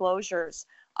 tragic disclosures.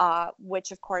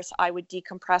 Which of course I would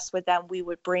decompress with them. We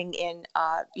would bring in,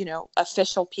 you know,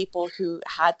 official people who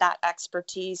had that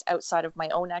expertise outside of my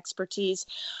own expertise,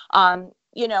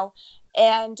 you know,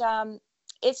 and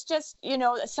it's just, you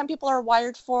know, some people are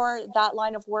wired for that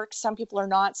line of work. Some people are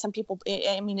not. Some people,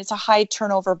 I mean, it's a high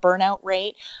turnover burnout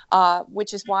rate,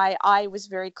 which is why I was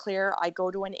very clear. I go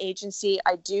to an agency,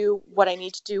 I do what I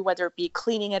need to do, whether it be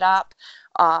cleaning it up,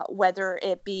 whether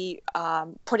it be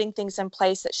putting things in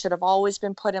place that should have always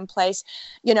been put in place.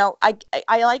 You know,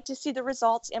 I like to see the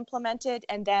results implemented.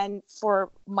 And then for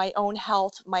my own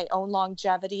health, my own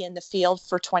longevity in the field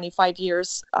for 25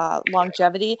 years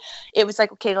longevity, it was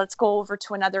like, okay, let's go over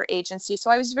to another agency. So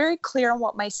I was very clear on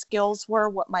what my skills were,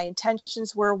 what my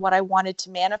intentions were, what I wanted to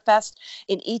manifest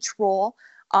in each role.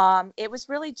 It was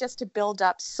really just to build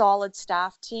up solid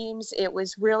staff teams. It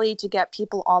was really to get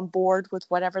people on board with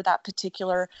whatever that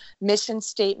particular mission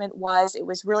statement was. It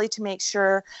was really to make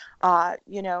sure,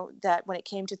 you know, that when it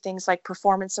came to things like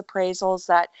performance appraisals,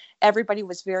 that everybody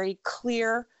was very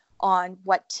clear on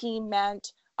what team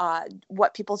meant,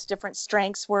 what people's different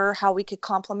strengths were, how we could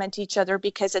complement each other.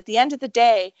 Because at the end of the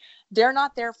day, they're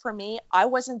not there for me. I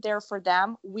wasn't there for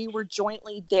them. We were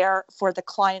jointly there for the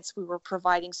clients we were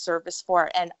providing service for.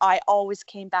 And I always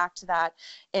came back to that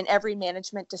in every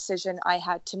management decision I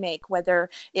had to make,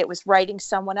 whether it was writing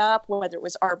someone up, whether it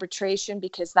was arbitration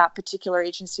because that particular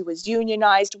agency was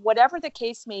unionized, whatever the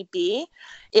case may be.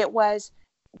 It was,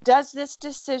 does this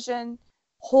decision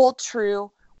hold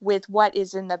true with what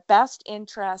is in the best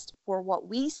interest for what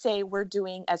we say we're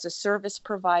doing as a service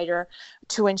provider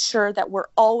to ensure that we're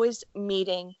always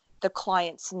meeting the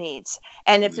client's needs?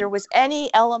 And if there was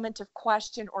any element of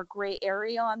question or gray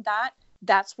area on that,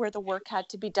 that's where the work had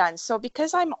to be done. So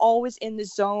because I'm always in the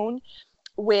zone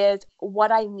with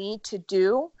what I need to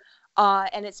do,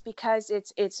 and it's because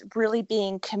it's really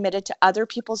being committed to other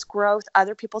people's growth,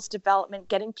 other people's development,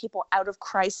 getting people out of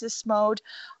crisis mode,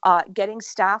 getting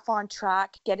staff on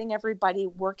track, getting everybody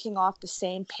working off the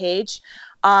same page.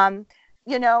 You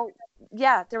know,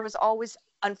 yeah, there was always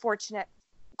unfortunate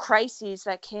crises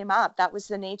that came up. That was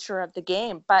the nature of the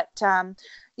game. But,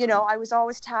 you know, I was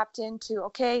always tapped into,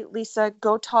 okay, Lisa,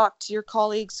 go talk to your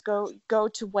colleagues, go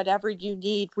to whatever you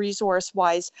need resource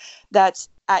wise that's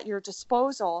at your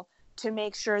disposal to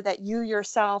make sure that you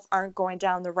yourself aren't going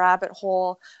down the rabbit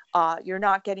hole. You're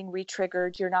not getting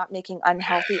re-triggered. You're not making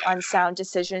unhealthy, unsound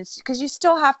decisions, because you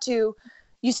still have to,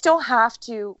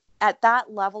 at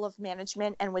that level of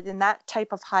management and within that type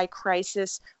of high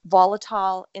crisis,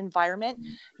 volatile environment,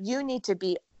 you've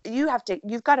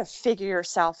got to figure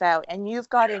yourself out, and you've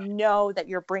got to know that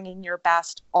you're bringing your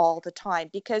best all the time,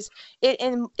 because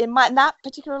in that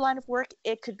particular line of work,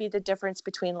 it could be the difference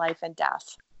between life and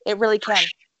death. It really can.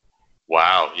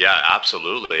 Wow. Yeah,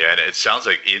 absolutely. And it sounds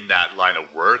like in that line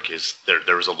of work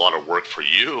there was a lot of work for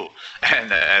you,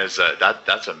 and as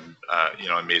that's a you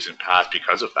know, amazing path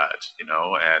because of that, you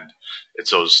know. And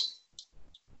it's those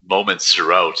moments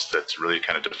throughout that really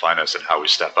kind of define us and how we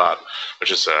step up,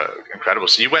 which is incredible.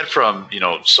 So you went from,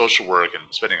 social work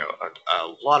and spending a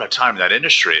lot of time in that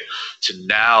industry to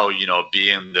now,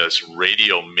 being this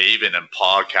radio maven and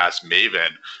podcast maven.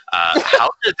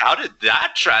 How did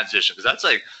that transition? Because that's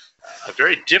like a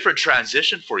very different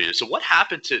transition for you. So what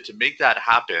happened to make that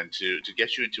happen, to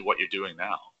get you into what you're doing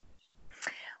now?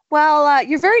 Well,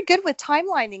 you're very good with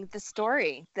timelining the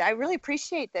story. I really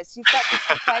appreciate this. You've got the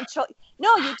sequential.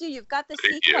 No, you do. You've got the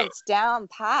sequence down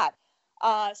pat,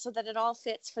 so that it all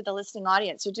fits for the listening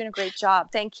audience. You're doing a great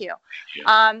job. Thank you.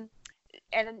 And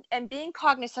being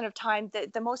cognizant of time,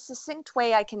 the most succinct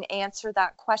way I can answer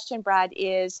that question, Brad,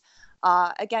 is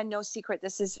again, no secret.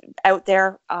 This is out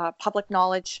there, public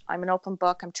knowledge. I'm an open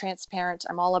book. I'm transparent.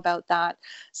 I'm all about that.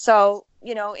 So,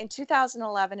 in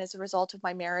 2011, as a result of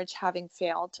my marriage having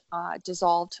failed,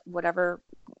 dissolved, whatever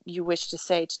you wish to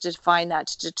say to define that,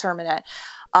 to determine it,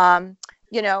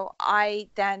 I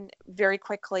then very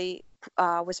quickly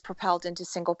was propelled into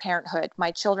single parenthood. My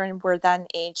children were then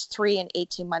aged 3 and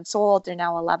 18 months old. They're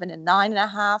now 11 and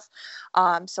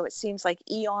 9.5. So it seems like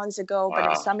eons ago, Wow.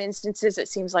 But in some instances, it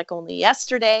seems like only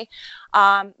yesterday.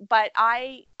 But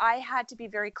I had to be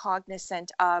very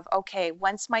cognizant of, okay,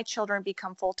 once my children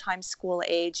become full-time school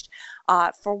aged,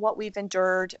 for what we've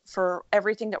endured, for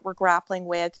everything that we're grappling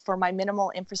with, for my minimal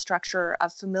infrastructure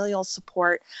of familial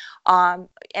support,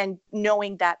 and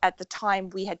knowing that at the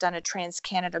time we had done a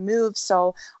Trans-Canada move.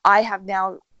 So I have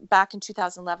now, back in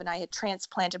 2011, I had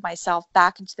transplanted myself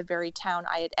back into the very town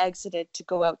I had exited to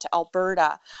go out to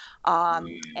Alberta,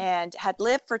 and had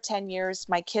lived for 10 years.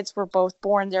 My kids were both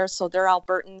born there, so they're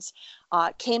Albertans.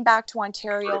 Came back to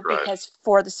Ontario because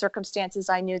for the circumstances,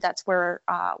 I knew that's where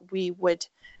we would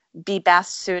be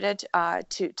best suited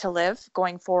to live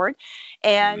going forward.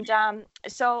 And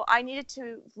so I needed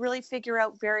to really figure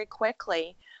out very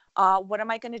quickly, what am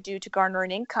I going to do to garner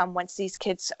an income once these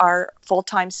kids are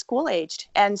full-time school aged?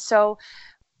 And so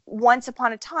once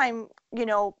upon a time,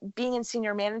 being in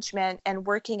senior management and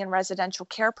working in residential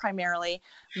care primarily,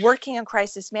 working in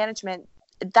crisis management,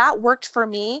 that worked for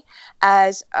me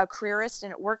as a careerist,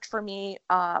 and it worked for me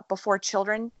before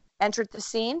children entered the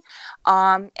scene.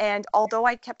 And although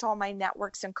I kept all my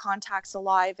networks and contacts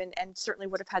alive and certainly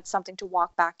would have had something to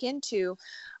walk back into,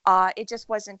 it just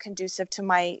wasn't conducive to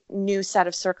my new set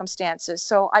of circumstances.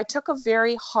 So I took a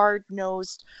very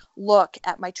hard-nosed look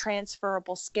at my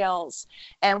transferable skills.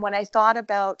 And when I thought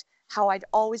about how I'd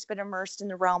always been immersed in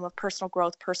the realm of personal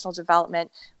growth, personal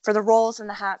development, for the roles and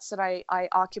the hats that I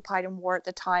occupied and wore at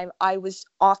the time, I was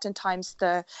oftentimes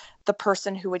the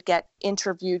person who would get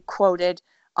interviewed, quoted,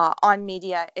 on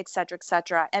media, et cetera, et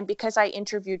cetera. And because I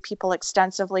interviewed people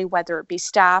extensively, whether it be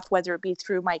staff, whether it be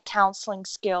through my counseling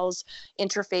skills,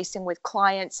 interfacing with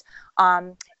clients,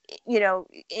 interfacing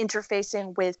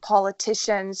with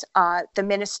politicians, the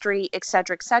ministry, et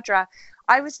cetera,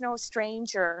 I was no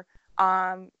stranger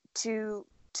to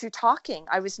talking.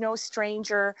 I was no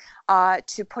stranger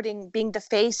to being the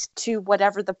face to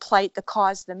whatever the plight, the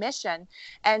cause, the mission.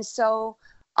 And so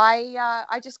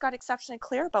I just got exceptionally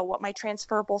clear about what my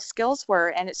transferable skills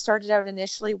were. And it started out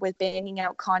initially with banging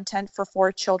out content for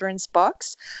 4 children's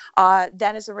books.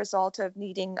 Then as a result of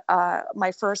needing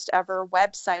my first ever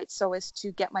website so as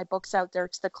to get my books out there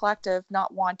to the collective,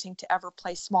 not wanting to ever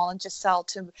play small and just sell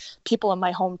to people in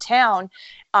my hometown.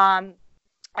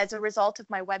 As a result of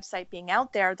my website being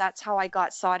out there, that's how I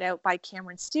got sought out by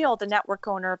Cameron Steele, the network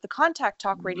owner of the Contact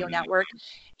Talk Radio Network.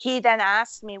 He then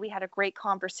asked me, we had a great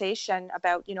conversation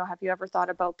about, have you ever thought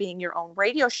about being your own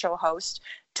radio show host?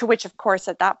 To which, of course,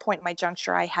 at that point in my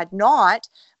juncture, I had not,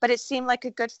 but it seemed like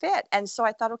a good fit. And so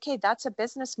I thought, okay, that's a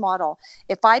business model.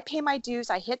 If I pay my dues,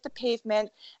 I hit the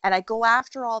pavement, and I go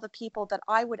after all the people that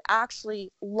I would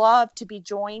actually love to be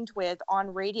joined with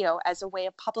on radio as a way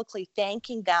of publicly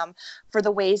thanking them for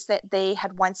the ways that they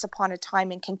had once upon a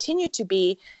time and continue to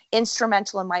be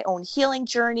instrumental in my own healing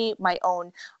journey, my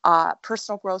own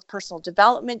personal growth, personal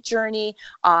development journey,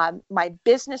 my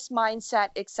business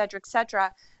mindset, et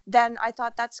cetera, then I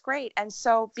thought that's great. And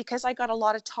so because I got a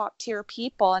lot of top tier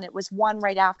people and it was one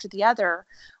right after the other,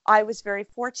 I was very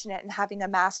fortunate in having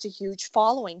amassed a huge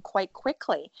following quite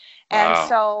quickly. And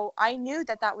so I knew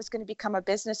that was going to become a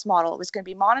business model. It was going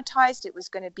to be monetized. It was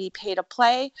going to be pay to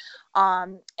play.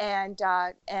 And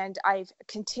I've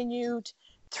continued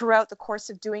throughout the course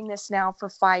of doing this now for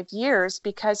 5 years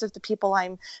because of the people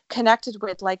I'm connected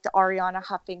with, like the Ariana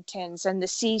Huffingtons and the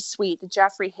C-Suite, the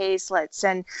Jeffrey Hazlets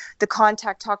and the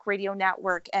Contact Talk Radio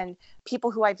Network, and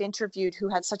people who I've interviewed who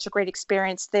had such a great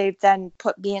experience. They've then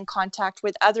put me in contact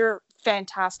with other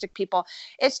fantastic people.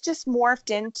 It's just morphed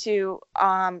into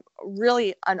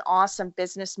really an awesome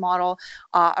business model,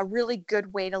 a really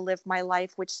good way to live my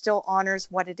life, which still honors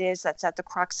what it is that's at the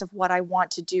crux of what I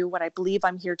want to do, what I believe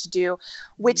I'm here to do,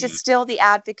 which is still the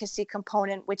advocacy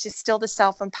component, which is still the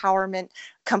self-empowerment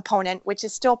component, which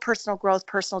is still personal growth,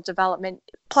 personal development,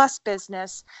 plus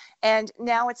business. And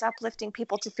now it's uplifting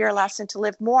people to fear less and to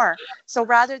live more. So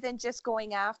rather than just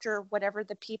going after whatever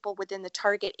the people within the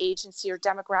target agency or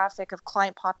demographic of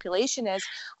client population is,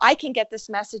 I can get this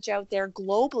message out there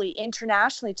globally,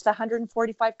 internationally, to the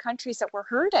 145 countries that we're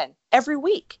heard in every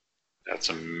week. That's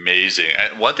amazing.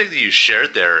 And one thing that you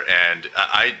shared there, and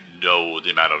I know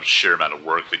the sheer amount of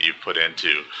work that you put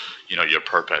into, your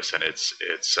purpose, and it's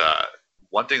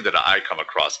one thing that I come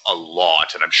across a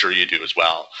lot, and I'm sure you do as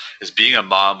well, is being a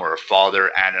mom or a father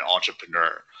and an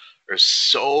entrepreneur. There's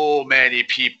so many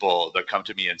people that come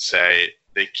to me and say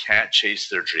they can't chase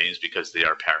their dreams because they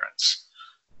are parents.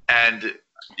 And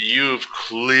you've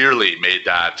clearly made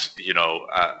that,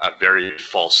 a very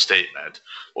false statement.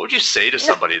 What would you say to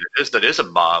somebody that is a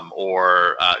mom,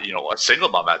 or a single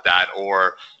mom at that,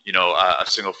 or a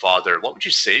single father? What would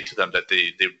you say to them that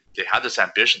they have this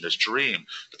ambition, this dream,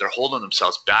 but they're holding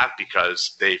themselves back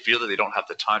because they feel that they don't have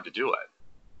the time to do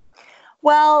it?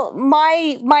 Well,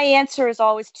 my answer is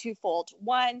always twofold.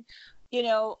 One,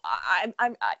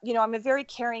 I'm a very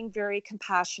caring, very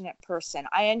compassionate person.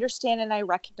 I understand and I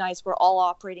recognize we're all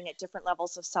operating at different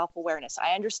levels of self-awareness.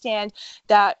 I understand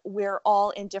that we're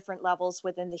all in different levels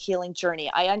within the healing journey.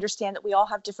 I understand that we all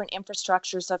have different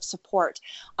infrastructures of support.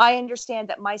 I understand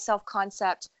that my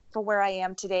self-concept for where I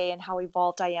am today and how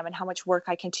evolved I am and how much work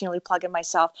I continually plug in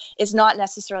myself is not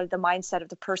necessarily the mindset of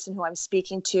the person who I'm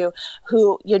speaking to,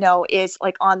 who, is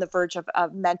like on the verge of a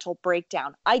mental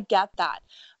breakdown. I get that.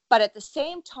 But at the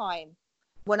same time,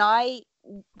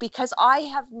 because I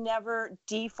have never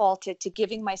defaulted to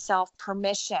giving myself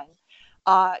permission,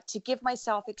 to give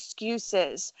myself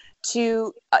excuses,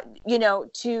 to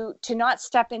not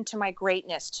step into my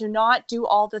greatness, to not do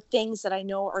all the things that I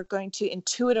know are going to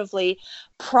intuitively,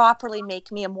 properly make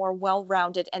me a more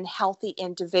well-rounded and healthy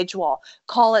individual.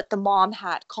 Call it the mom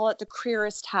hat, call it the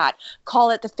careerist hat,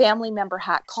 call it the family member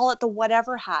hat, call it the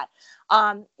whatever hat.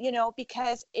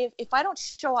 Because if I don't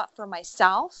show up for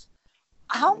myself,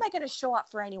 how am I going to show up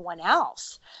for anyone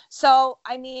else? So,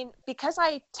 because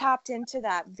I tapped into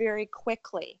that very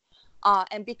quickly,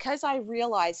 and because I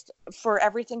realized for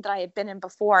everything that I had been in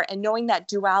before, and knowing that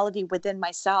duality within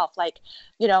myself,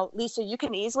 Lisa, you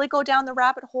can easily go down the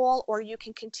rabbit hole, or you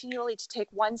can continually take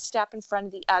one step in front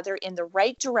of the other in the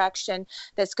right direction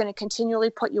that's going to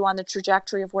continually put you on the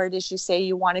trajectory of where it is you say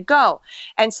you want to go.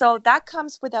 And so that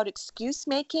comes without excuse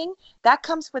making. That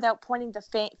comes without pointing the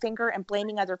finger and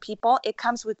blaming other people. It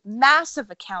comes with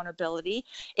massive accountability.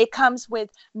 It comes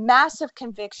with massive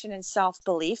conviction and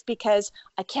self-belief, because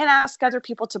I can't ask other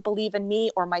people to believe in me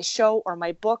or my show or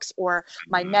my books or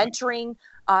my mentoring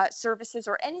services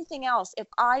or anything else if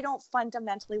I don't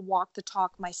fundamentally walk the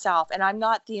talk myself. And I'm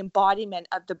not the embodiment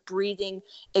of the breathing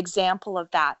example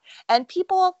of that. And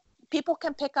people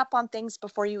can pick up on things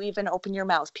before you even open your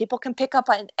mouth. People can pick up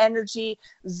on energy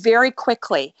very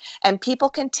quickly, and people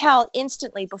can tell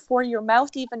instantly before your mouth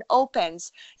even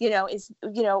opens,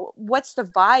 what's the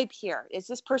vibe here? Is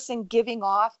this person giving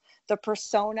off the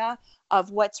persona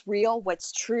of what's real,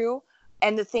 what's true,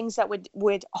 and the things that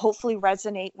would hopefully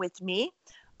resonate with me?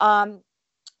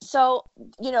 So,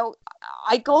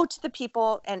 I go to the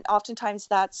people, and oftentimes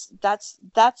that's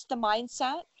the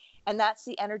mindset, and that's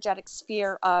the energetic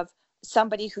sphere of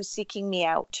somebody who's seeking me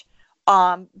out,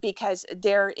 because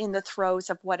they're in the throes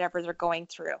of whatever they're going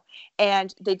through,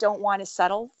 and they don't want to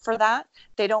settle for that.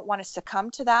 They don't want to succumb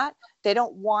to that. They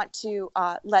don't want to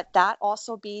let that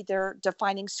also be their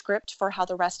defining script for how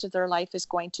the rest of their life is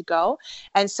going to go.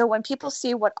 And so when people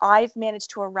see what I've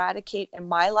managed to eradicate in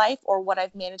my life, or what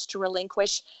I've managed to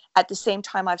relinquish at the same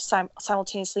time I've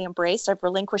simultaneously embraced, I've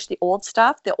relinquished the old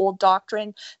stuff, the old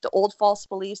doctrine, the old false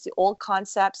beliefs, the old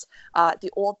concepts, the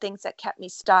old things that kept me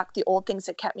stuck, the old things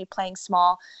that kept me playing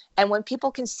small. And when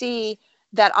people can see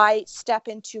that I step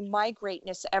into my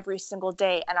greatness every single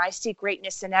day, and I see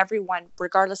greatness in everyone,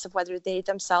 regardless of whether they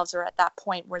themselves are at that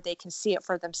point where they can see it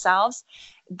for themselves,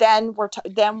 then we're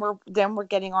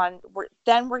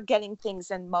getting things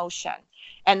in motion.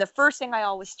 And the first thing I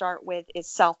always start with is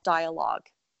self-dialogue.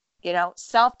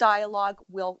 Self-dialogue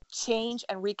will change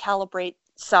and recalibrate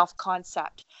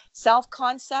self-concept.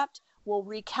 Self-concept will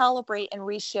recalibrate and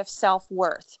reshift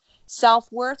self-worth.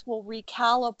 Self-worth will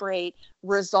recalibrate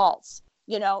results.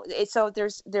 So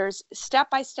there's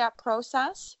step-by-step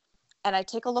process, and I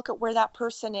take a look at where that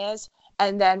person is,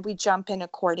 and then we jump in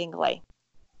accordingly.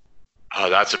 Oh,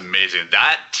 that's amazing.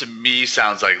 That to me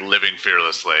sounds like living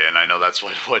fearlessly, and I know that's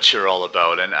what you're all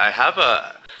about. And I have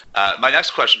my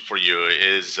next question for you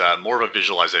is more of a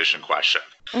visualization question,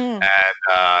 Mm.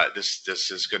 and this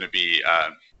is going to be.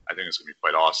 I think it's going to be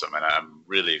quite awesome, and I'm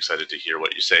really excited to hear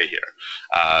what you say here.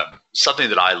 Something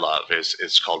that I love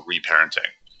is called reparenting,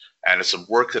 and it's some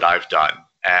work that I've done.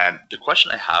 And the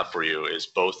question I have for you is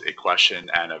both a question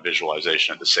and a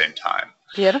visualization at the same time.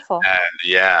 Beautiful. And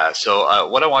yeah, so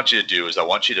what I want you to do is I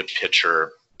want you to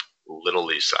picture little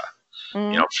Lisa,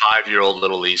 Mm. 5-year-old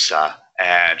little Lisa,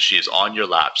 and she's on your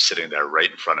lap sitting there right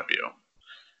in front of you.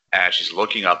 And she's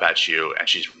looking up at you, and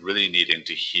she's really needing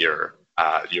to hear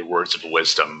your words of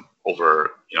wisdom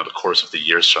over the course of the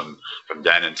years from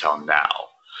then until now.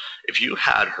 If you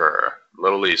had her,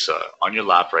 little Lisa, on your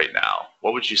lap right now,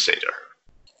 what would you say to her?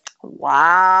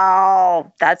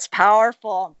 Wow, that's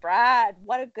powerful. Brad,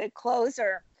 what a good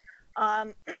closer.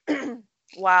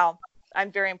 Wow,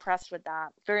 I'm very impressed with that.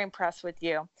 Very impressed with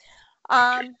you.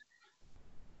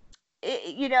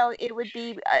 It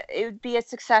would be a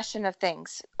succession of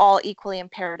things, all equally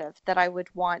imperative, that I would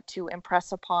want to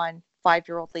impress upon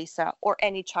 5-year-old Lisa or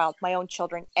any child, my own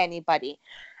children, anybody.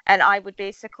 And I would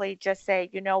basically just say,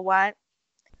 you know what?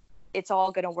 It's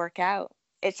all going to work out.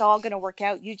 It's all going to work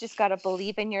out. You just got to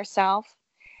believe in yourself,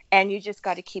 and you just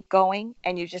got to keep going,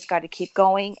 and you just got to keep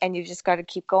going, and you just got to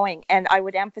keep going. And I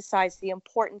would emphasize the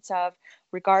importance of,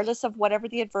 regardless of whatever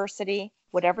the adversity,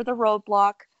 whatever the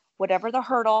roadblock, whatever the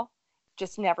hurdle,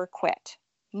 just never quit.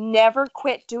 Never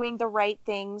quit doing the right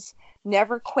things.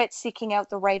 Never quit seeking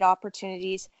out the right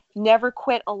opportunities. Never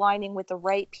quit aligning with the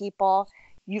right people.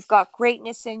 You've got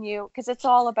greatness in you, because it's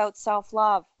all about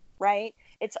self-love, right?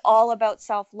 It's all about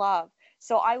self-love.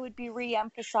 So I would be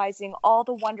re-emphasizing all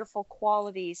the wonderful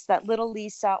qualities that little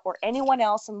Lisa or anyone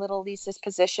else in little Lisa's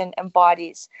position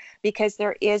embodies, because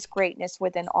there is greatness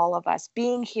within all of us.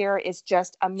 Being here is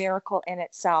just a miracle in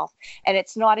itself. And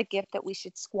it's not a gift that we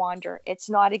should squander. It's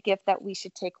not a gift that we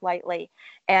should take lightly.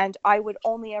 And I would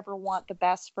only ever want the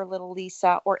best for little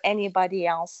Lisa or anybody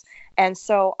else. And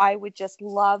so I would just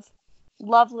love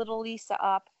little Lisa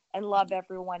up and love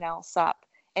everyone else up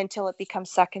until it becomes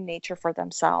second nature for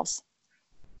themselves.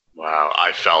 Wow,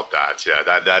 I felt that. Yeah,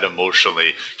 that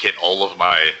emotionally hit all of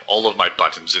my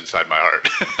buttons inside my heart.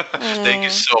 Thank you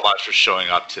so much for showing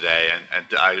up today, and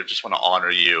I just want to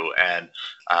honor you and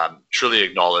truly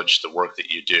acknowledge the work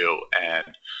that you do and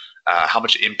how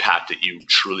much impact that you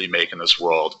truly make in this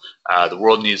world. The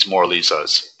world needs more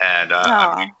Lisas, and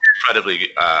I'm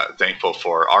incredibly thankful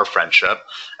for our friendship,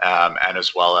 and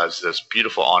as well as this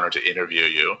beautiful honor to interview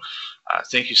you.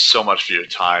 Thank you so much for your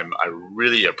time. I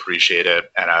really appreciate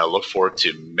it, and I look forward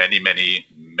to many, many,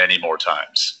 many more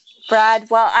times. Brad,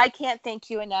 well, I can't thank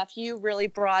you enough. You really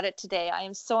brought it today. I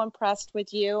am so impressed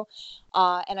with you,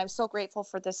 and I'm so grateful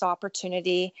for this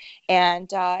opportunity. And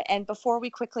before we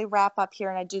quickly wrap up here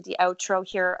and I do the outro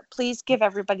here, please give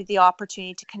everybody the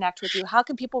opportunity to connect with you. How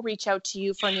can people reach out to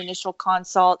you for an initial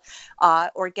consult,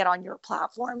 or get on your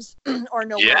platforms, or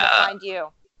know where to find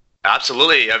you?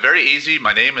 Absolutely. Very easy.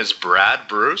 My name is Brad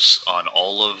Bruce on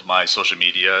all of my social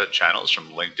media channels,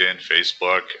 from LinkedIn,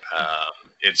 Facebook,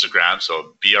 Instagram.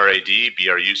 So BRAD,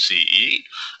 BRUCE.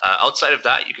 Outside of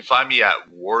that, you can find me at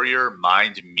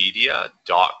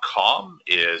warriormindmedia.com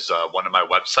is one of my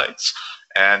websites.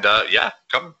 And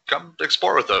come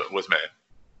explore with me.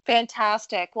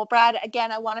 Fantastic. Well, Brad,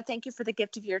 again, I want to thank you for the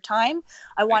gift of your time.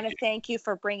 I want to thank you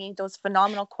for bringing those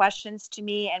phenomenal questions to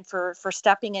me, and for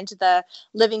stepping into the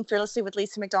Living Fearlessly with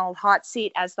Lisa McDonald hot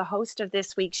seat as the host of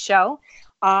this week's show.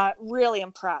 Really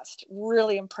impressed,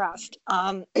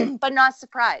 but not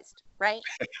surprised, right?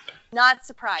 Not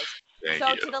surprised.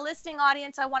 Thank you. To the listening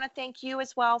audience, I want to thank you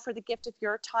as well for the gift of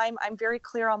your time. I'm very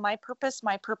clear on my purpose.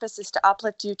 My purpose is to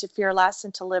uplift you to fear less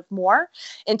and to live more.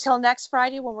 Until next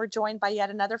Friday, when we're joined by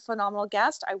yet another phenomenal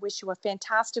guest, I wish you a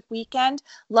fantastic weekend.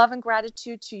 Love and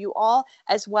gratitude to you all,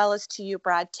 as well as to you,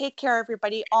 Brad. Take care,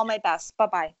 everybody. All my best.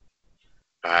 Bye-bye.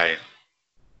 Bye.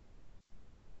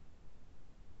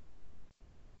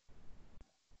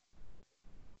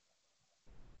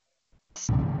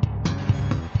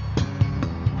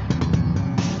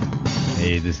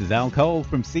 Hey, this is Al Cole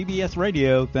from CBS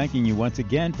Radio, thanking you once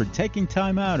again for taking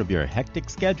time out of your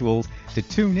hectic schedules to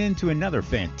tune in to another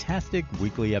fantastic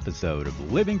weekly episode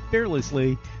of Living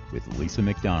Fearlessly with Lisa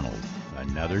McDonald.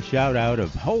 Another shout out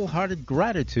of wholehearted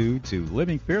gratitude to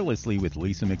Living Fearlessly with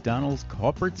Lisa McDonald's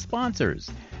corporate sponsors,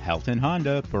 Helton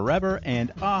Honda, Forever,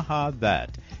 and Aha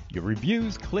That. Your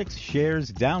reviews, clicks,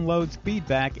 shares, downloads,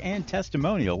 feedback, and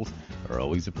testimonials are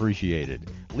always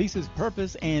appreciated. Lisa's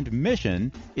purpose and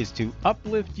mission is to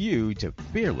uplift you to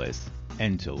fearless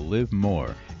and to live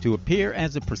more. To appear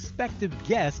as a prospective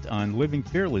guest on Living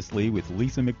Fearlessly with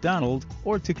Lisa McDonald,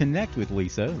 or to connect with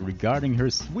Lisa regarding her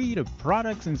suite of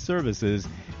products and services,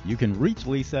 you can reach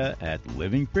Lisa at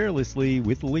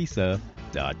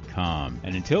livingfearlesslywithlisa.com.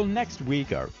 And until next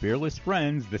week, our fearless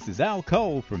friends, this is Al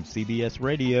Cole from CBS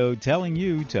Radio telling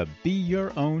you to be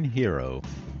your own hero,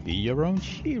 be your own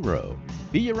shero,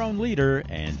 be your own leader,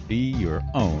 and be your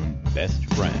own best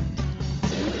friend.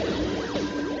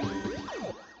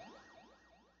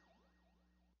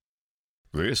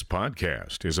 This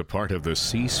podcast is a part of the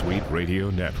C-Suite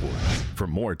Radio Network. For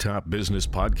more top business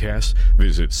podcasts,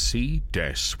 visit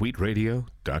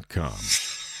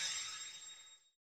c-suiteradio.com.